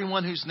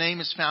 everyone whose name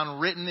is found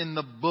written in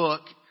the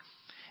book,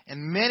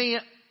 and many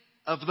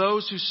of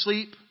those who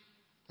sleep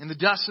in the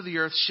dust of the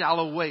earth shall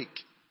awake,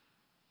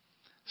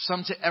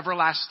 some to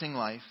everlasting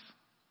life,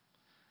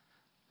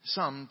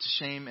 some to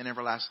shame and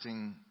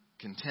everlasting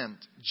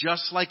contempt.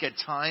 Just like a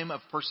time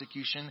of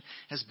persecution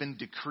has been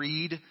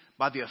decreed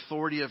by the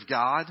authority of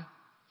God,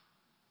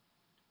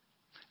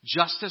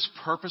 just as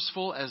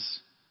purposeful as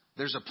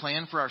there's a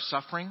plan for our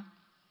suffering,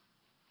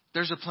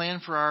 there's a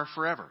plan for our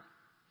forever.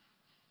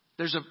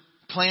 There's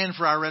a plan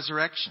for our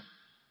resurrection.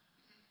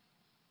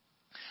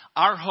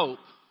 Our hope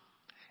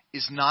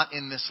is not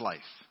in this life.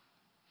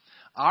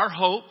 Our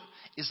hope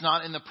is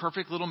not in the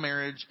perfect little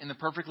marriage, in the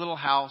perfect little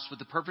house, with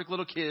the perfect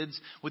little kids,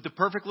 with the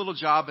perfect little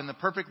job, and the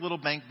perfect little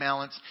bank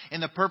balance,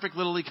 in the perfect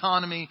little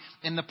economy,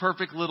 in the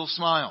perfect little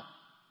smile.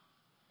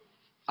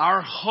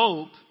 Our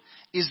hope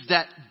is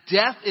that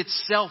death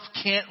itself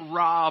can't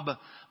rob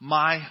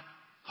my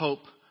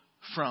hope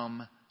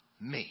from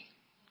me.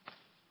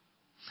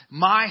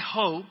 My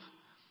hope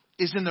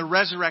is in the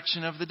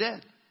resurrection of the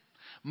dead.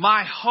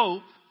 My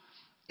hope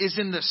is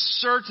in the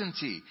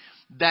certainty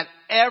that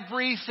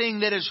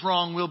everything that is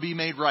wrong will be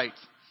made right.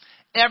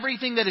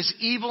 Everything that is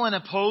evil and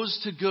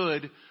opposed to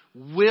good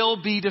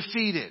will be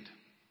defeated.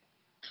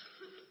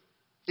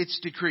 It's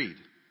decreed.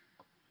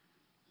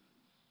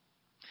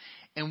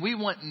 And we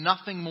want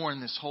nothing more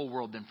in this whole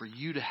world than for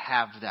you to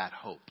have that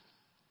hope.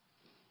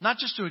 Not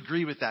just to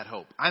agree with that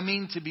hope. I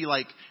mean to be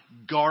like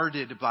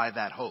guarded by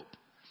that hope.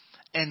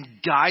 And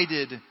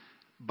guided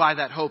by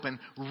that hope. And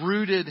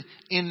rooted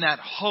in that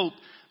hope.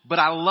 But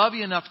I love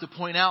you enough to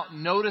point out,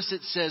 notice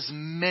it says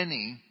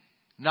many,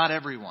 not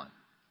everyone.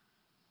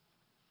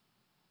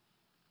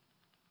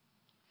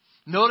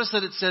 Notice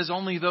that it says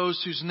only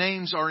those whose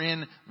names are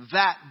in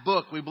that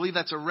book. We believe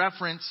that's a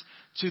reference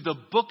to the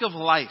book of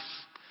life.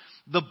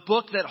 The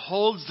book that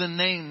holds the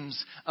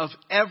names of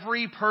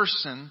every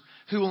person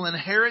who will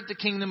inherit the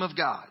kingdom of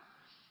God.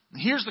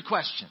 Here's the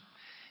question.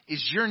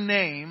 Is your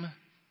name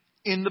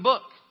in the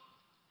book?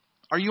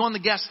 Are you on the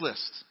guest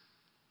list?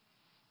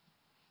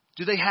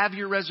 Do they have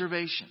your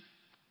reservation?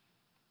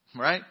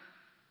 Right?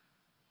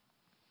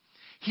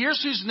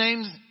 Here's whose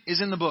name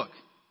is in the book.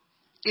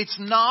 It's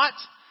not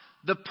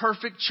the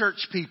perfect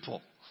church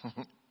people.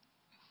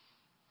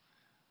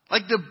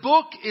 Like the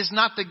book is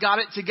not the got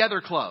it together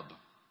club.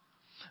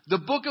 The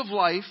book of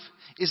life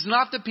is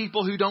not the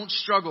people who don't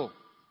struggle.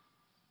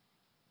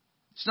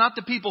 It's not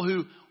the people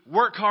who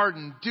work hard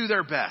and do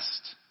their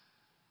best.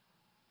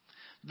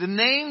 The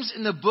names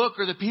in the book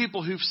are the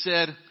people who've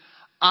said,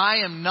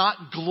 I am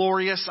not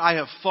glorious. I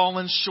have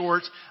fallen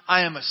short.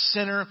 I am a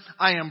sinner.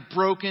 I am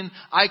broken.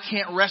 I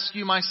can't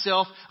rescue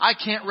myself. I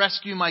can't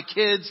rescue my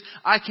kids.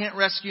 I can't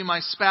rescue my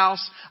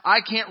spouse. I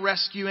can't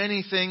rescue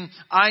anything.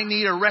 I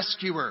need a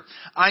rescuer.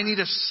 I need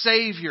a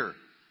savior.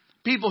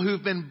 People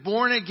who've been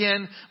born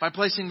again by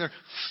placing their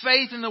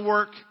faith in the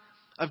work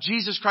of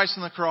Jesus Christ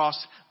on the cross.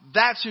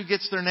 That's who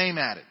gets their name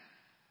added.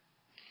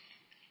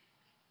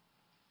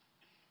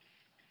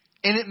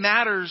 And it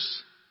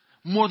matters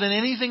more than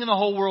anything in the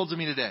whole world to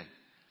me today.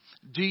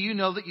 Do you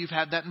know that you've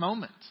had that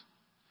moment?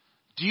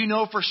 Do you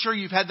know for sure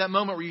you've had that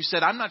moment where you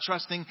said, I'm not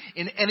trusting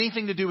in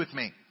anything to do with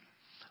me.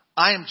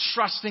 I am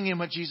trusting in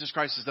what Jesus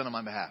Christ has done on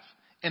my behalf.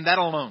 And that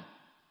alone.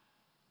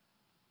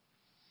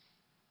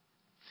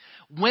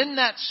 When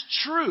that's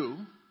true,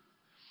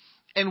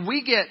 and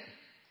we get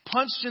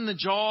punched in the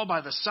jaw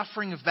by the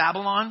suffering of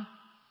Babylon,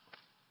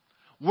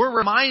 we're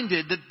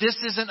reminded that this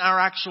isn't our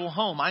actual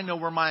home. I know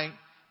where my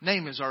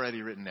name is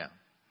already written down.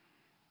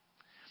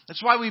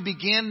 That's why we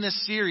began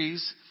this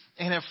series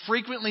and have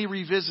frequently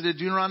revisited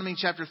Deuteronomy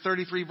chapter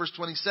 33 verse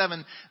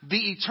 27.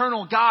 The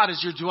eternal God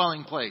is your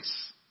dwelling place.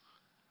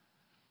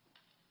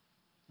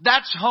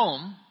 That's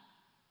home.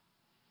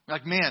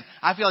 Like, man,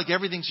 I feel like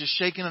everything's just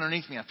shaking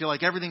underneath me. I feel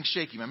like everything's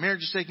shaking. My marriage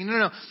is shaking.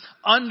 No.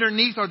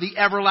 Underneath are the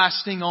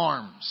everlasting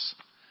arms.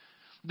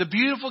 The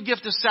beautiful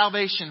gift of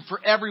salvation for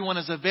everyone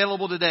is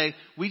available today.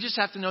 We just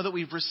have to know that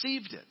we've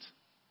received it.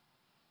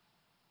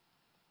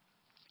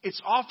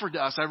 It's offered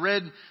to us. I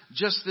read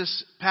just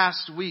this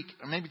past week,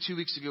 or maybe 2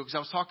 weeks ago, because I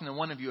was talking to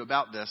one of you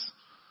about this.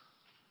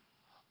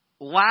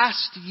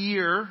 Last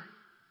year,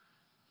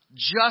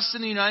 just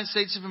in the United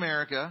States of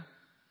America,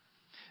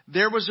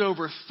 there was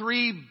over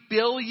 $3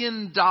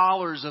 billion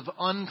of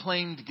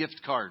unclaimed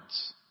gift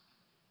cards.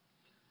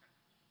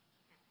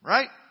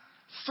 Right?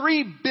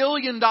 $3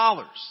 billion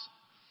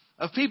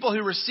of people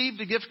who received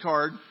a gift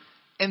card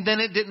and then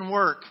it didn't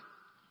work.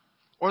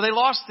 Or they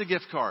lost the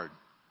gift card.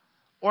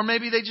 Or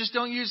maybe they just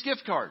don't use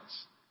gift cards.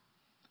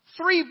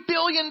 $3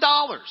 billion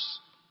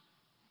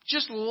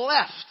just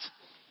left.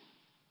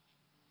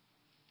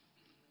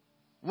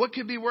 What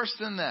could be worse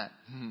than that?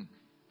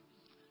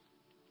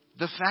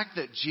 The fact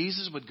that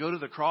Jesus would go to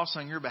the cross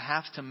on your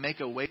behalf to make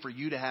a way for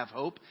you to have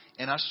hope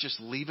and us just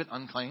leave it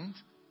unclaimed,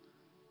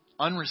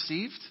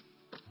 unreceived.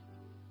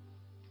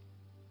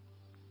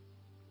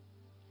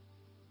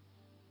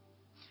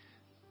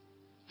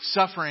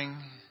 Suffering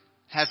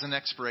has an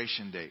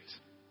expiration date.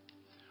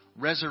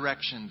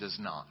 Resurrection does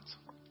not.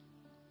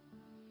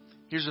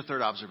 Here's a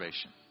third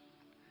observation.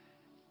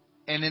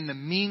 And in the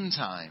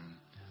meantime,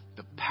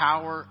 the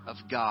power of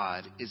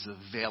God is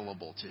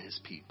available to His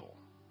people.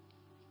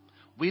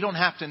 We don't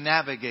have to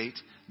navigate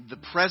the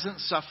present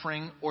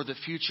suffering or the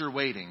future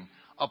waiting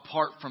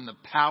apart from the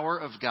power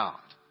of God.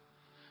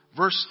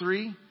 Verse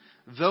 3,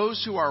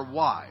 those who are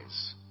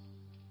wise,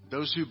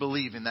 those who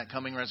believe in that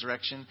coming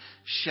resurrection,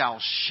 shall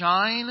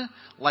shine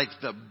like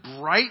the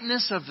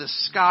brightness of the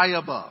sky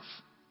above.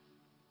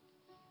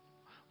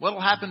 What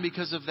will happen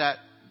because of that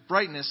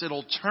brightness?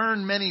 It'll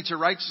turn many to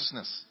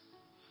righteousness.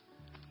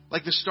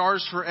 like the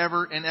stars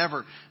forever and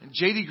ever. And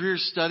J.D.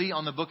 Greer's study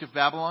on the book of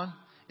Babylon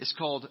is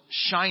called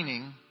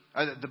Shining,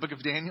 the book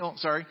of Daniel,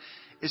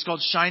 is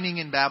called Shining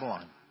in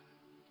Babylon.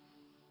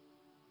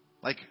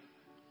 Like,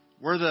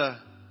 we're the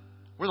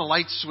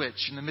light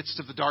switch in the midst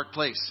of the dark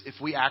place if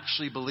we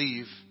actually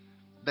believe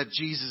that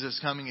Jesus is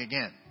coming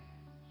again.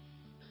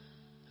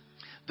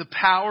 The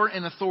power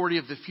and authority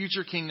of the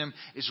future kingdom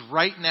is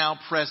right now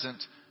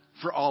present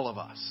for all of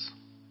us.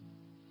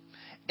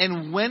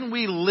 And when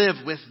we live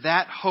with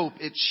that hope,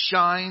 it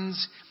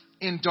shines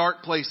in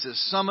dark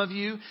places. Some of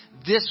you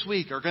this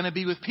week are going to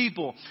be with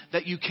people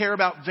that you care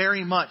about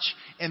very much,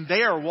 and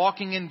they are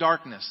walking in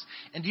darkness.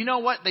 And do you know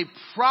what? They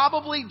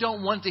probably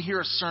don't want to hear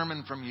a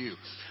sermon from you,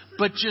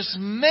 but just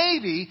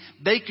maybe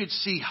they could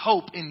see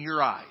hope in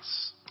your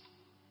eyes,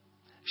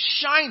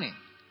 shining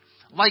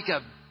like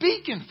a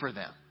beacon for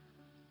them.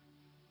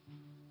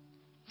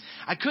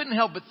 I couldn't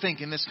help but think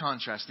in this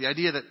contrast, the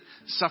idea that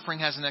suffering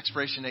has an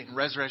expiration date and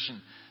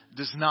resurrection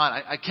does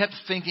not. I kept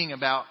thinking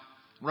about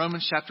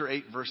Romans chapter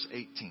 8, verse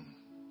 18.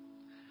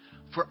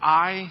 For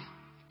I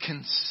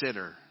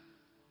consider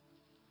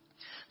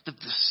that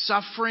the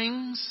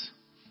sufferings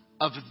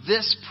of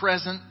this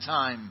present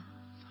time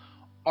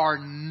are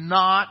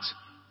not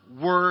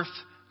worth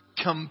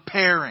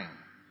comparing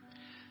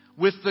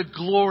with the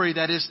glory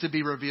that is to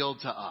be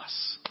revealed to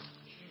us.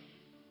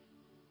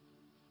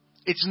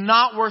 It's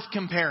not worth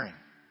comparing.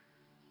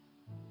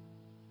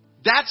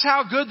 That's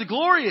how good the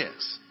glory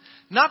is.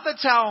 Not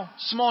that's how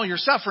small your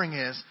suffering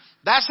is.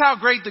 That's how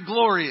great the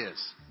glory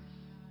is.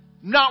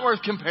 Not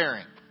worth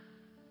comparing.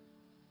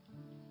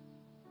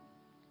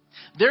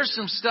 There's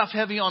some stuff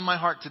heavy on my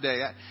heart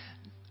today.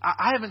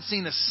 I haven't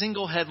seen a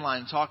single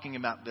headline talking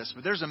about this,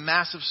 but there's a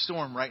massive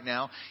storm right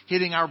now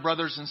hitting our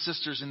brothers and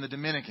sisters in the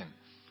Dominican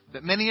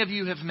that many of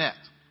you have met.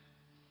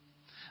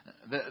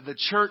 The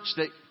church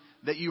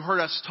that you heard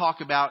us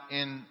talk about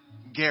in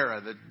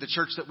Guerra, the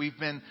church that we've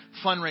been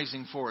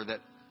fundraising for,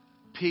 that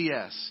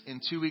P.S. in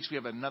 2 weeks we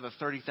have another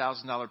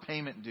 $30,000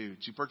 payment due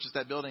to purchase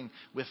that building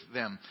with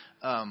them.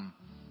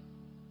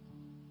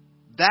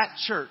 That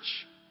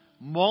church,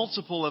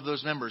 multiple of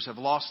those members have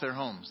lost their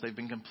homes. They've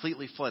been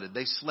completely flooded.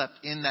 They slept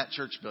in that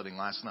church building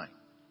last night.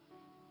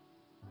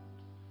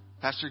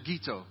 Pastor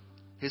Guito,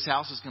 his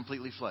house is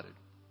completely flooded.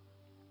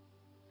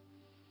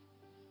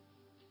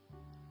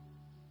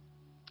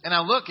 And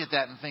I look at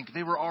that and think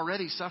they were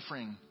already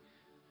suffering.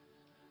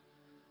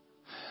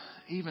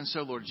 Even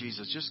so, Lord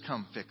Jesus, just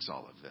come fix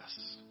all of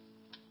this.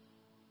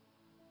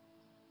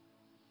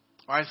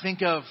 Or I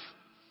think of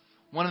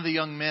one of the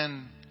young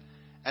men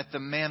at the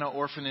Manna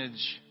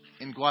Orphanage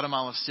in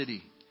Guatemala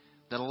City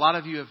that a lot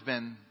of you have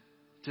been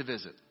to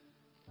visit.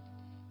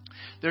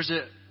 There's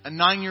a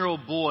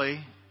 9-year-old boy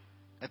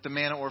at the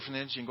Manna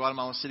Orphanage in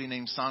Guatemala City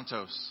named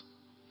Santos.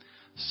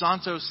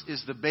 Santos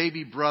is the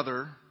baby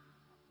brother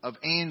of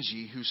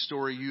Angie, whose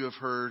story you have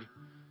heard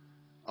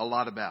a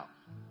lot about.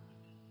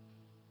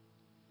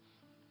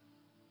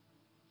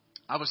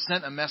 I was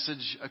sent a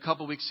message a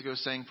couple weeks ago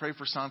saying, pray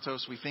for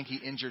Santos. We think he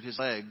injured his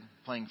leg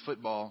playing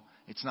football.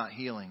 It's not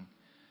healing.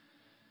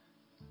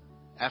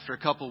 After a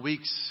couple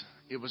weeks,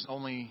 it was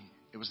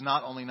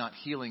not only not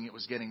healing, it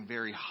was getting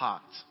very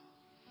hot.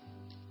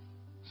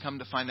 Come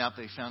to find out,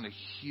 they found a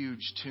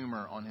huge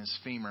tumor on his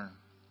femur.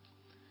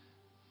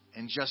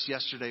 And just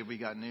yesterday, we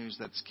got news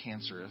that's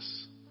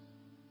cancerous.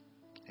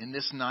 And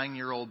this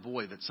 9-year-old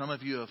boy that some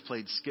of you have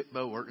played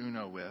skip-bo or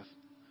Uno with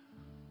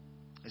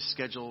is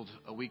scheduled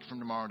a week from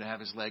tomorrow to have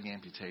his leg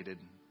amputated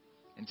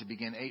and to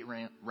begin 8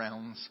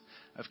 rounds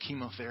of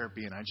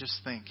chemotherapy. And I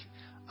just think,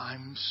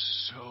 I'm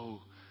so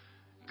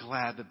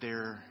glad that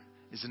there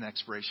is an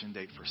expiration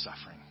date for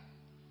suffering.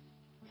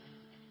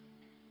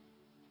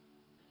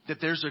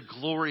 That there's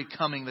a glory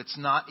coming that's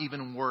not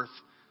even worth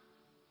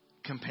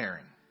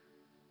comparing.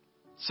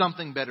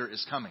 Something better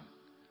is coming.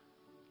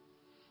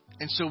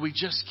 And so we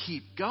just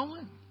keep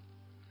going.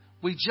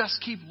 We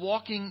just keep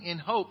walking in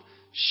hope,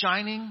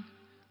 shining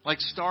like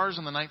stars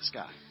in the night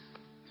sky.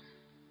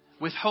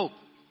 With hope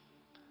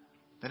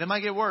that it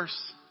might get worse,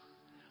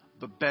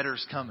 but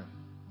better's coming.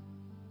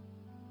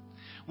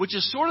 Which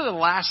is sort of the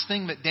last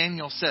thing that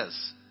Daniel says.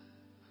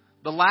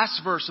 The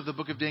last verse of the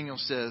book of Daniel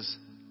says,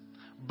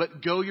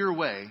 but go your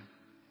way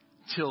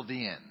till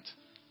the end.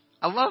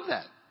 I love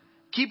that.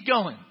 Keep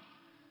going.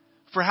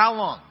 For how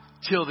long?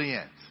 Till the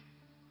end.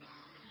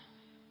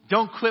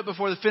 Don't quit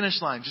before the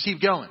finish line. Just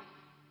keep going.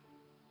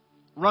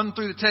 Run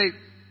through the tape.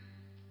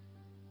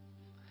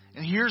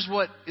 And here's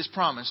what is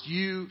promised.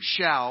 You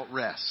shall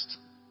rest.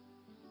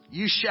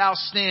 You shall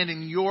stand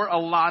in your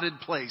allotted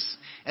place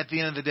at the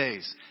end of the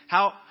days.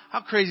 How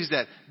crazy is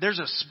that? There's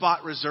a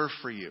spot reserved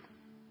for you.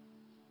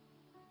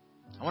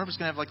 I wonder if it's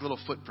going to have like little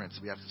footprints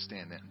that we have to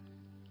stand in.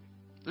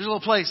 There's a little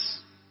place.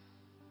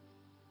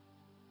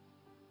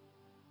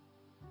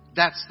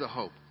 That's the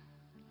hope.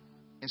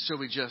 And so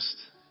we just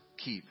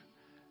keep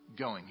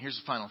going. Here's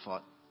the final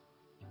thought.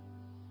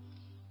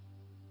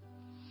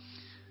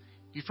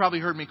 You've probably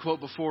heard me quote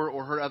before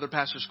or heard other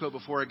pastors quote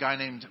before a guy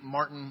named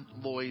Martin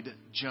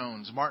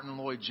Lloyd-Jones. Martin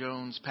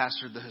Lloyd-Jones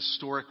pastored the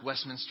historic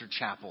Westminster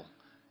Chapel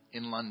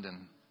in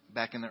London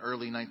back in the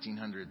early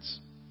 1900s.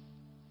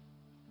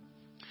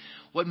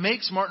 What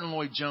makes Martin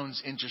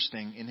Lloyd-Jones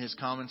interesting in his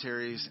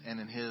commentaries and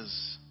in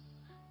his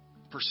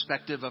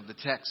perspective of the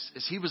text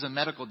is he was a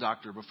medical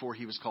doctor before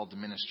he was called to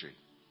ministry.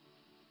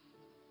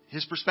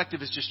 His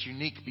perspective is just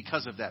unique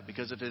because of that,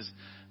 because of his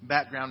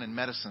background in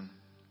medicine.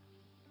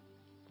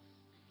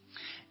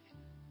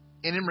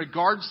 And in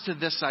regards to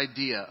this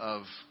idea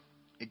of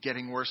it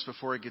getting worse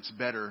before it gets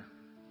better,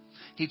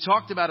 he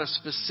talked about a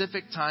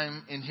specific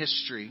time in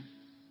history,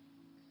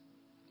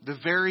 the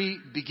very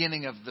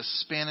beginning of the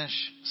Spanish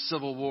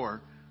Civil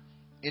War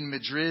in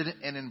Madrid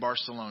and in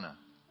Barcelona.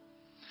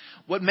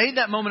 What made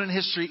that moment in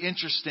history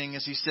interesting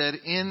is he said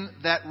in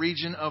that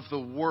region of the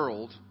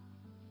world,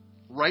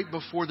 right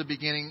before the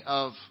beginning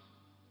of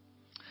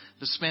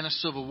the Spanish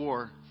Civil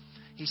War,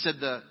 he said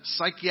the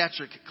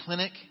psychiatric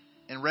clinic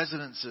and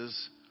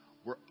residences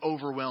were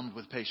overwhelmed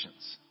with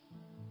patients.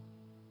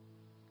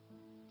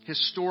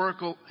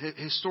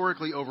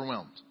 Historically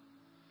overwhelmed.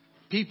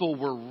 People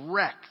were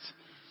wrecked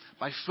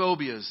by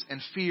phobias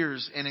and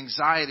fears and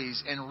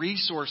anxieties, and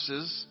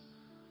resources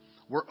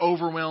were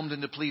overwhelmed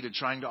and depleted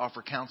trying to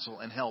offer counsel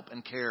and help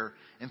and care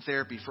and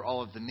therapy for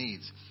all of the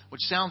needs,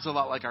 which sounds a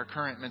lot like our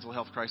current mental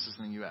health crisis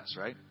in the U.S.,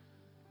 right?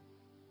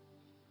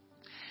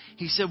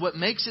 He said what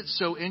makes it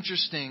so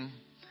interesting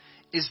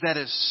is that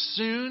as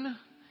soon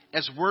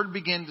as word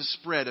began to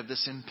spread of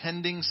this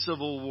impending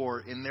civil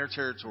war in their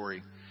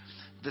territory,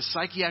 the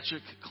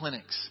psychiatric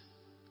clinics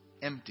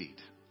emptied.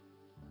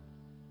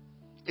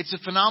 It's a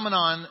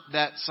phenomenon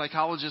that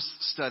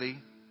psychologists study,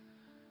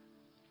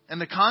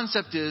 and the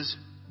concept is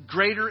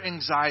greater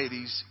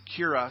anxieties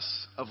cure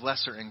us of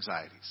lesser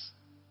anxieties.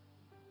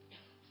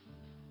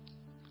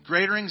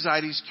 Greater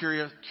anxieties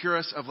cure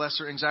us of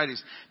lesser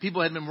anxieties.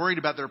 People had been worried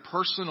about their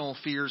personal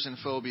fears and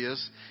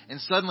phobias, and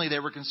suddenly they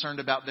were concerned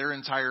about their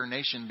entire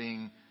nation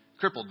being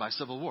crippled by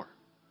civil war.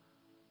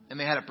 And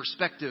they had a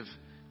perspective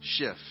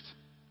shift.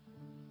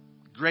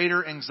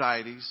 Greater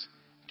anxieties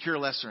cure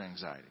lesser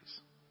anxieties.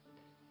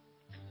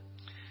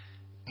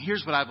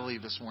 Here's what I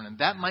believe this morning.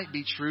 That might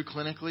be true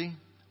clinically,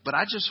 but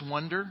I just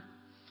wonder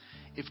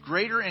if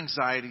greater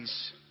anxieties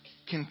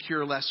can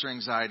cure lesser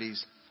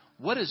anxieties,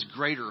 what does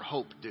greater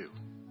hope do?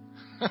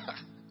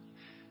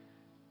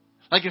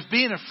 Like if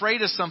being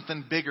afraid of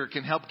something bigger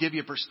can help give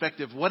you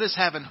perspective, what does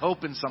having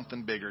hope in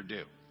something bigger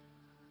do?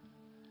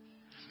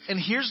 And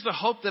here's the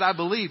hope that I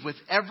believe with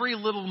every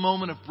little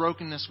moment of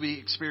brokenness we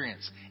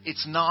experience.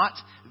 It's not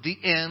the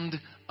end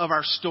of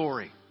our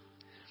story.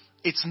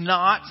 It's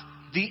not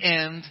the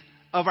end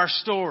of our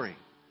story.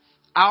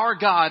 Our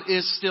God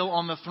is still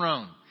on the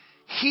throne.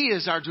 He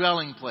is our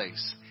dwelling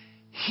place.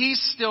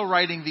 He's still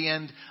writing the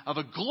end of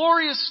a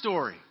glorious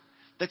story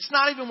that's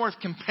not even worth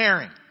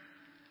comparing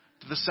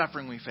to the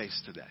suffering we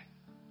face today.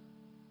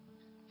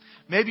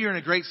 Maybe you're in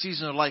a great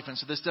season of life and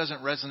so this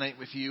doesn't resonate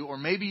with you, or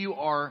maybe you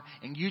are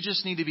and you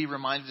just need to be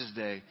reminded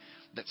today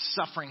that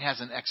suffering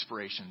has an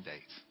expiration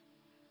date.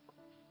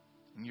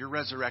 And your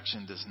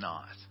resurrection does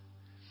not.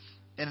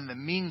 And in the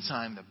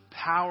meantime, the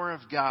power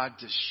of God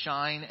to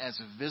shine as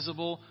a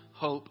visible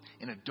hope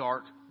in a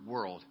dark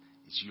world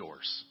is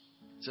yours.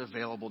 It's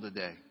available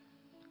today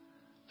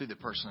through the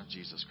person of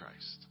Jesus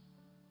Christ.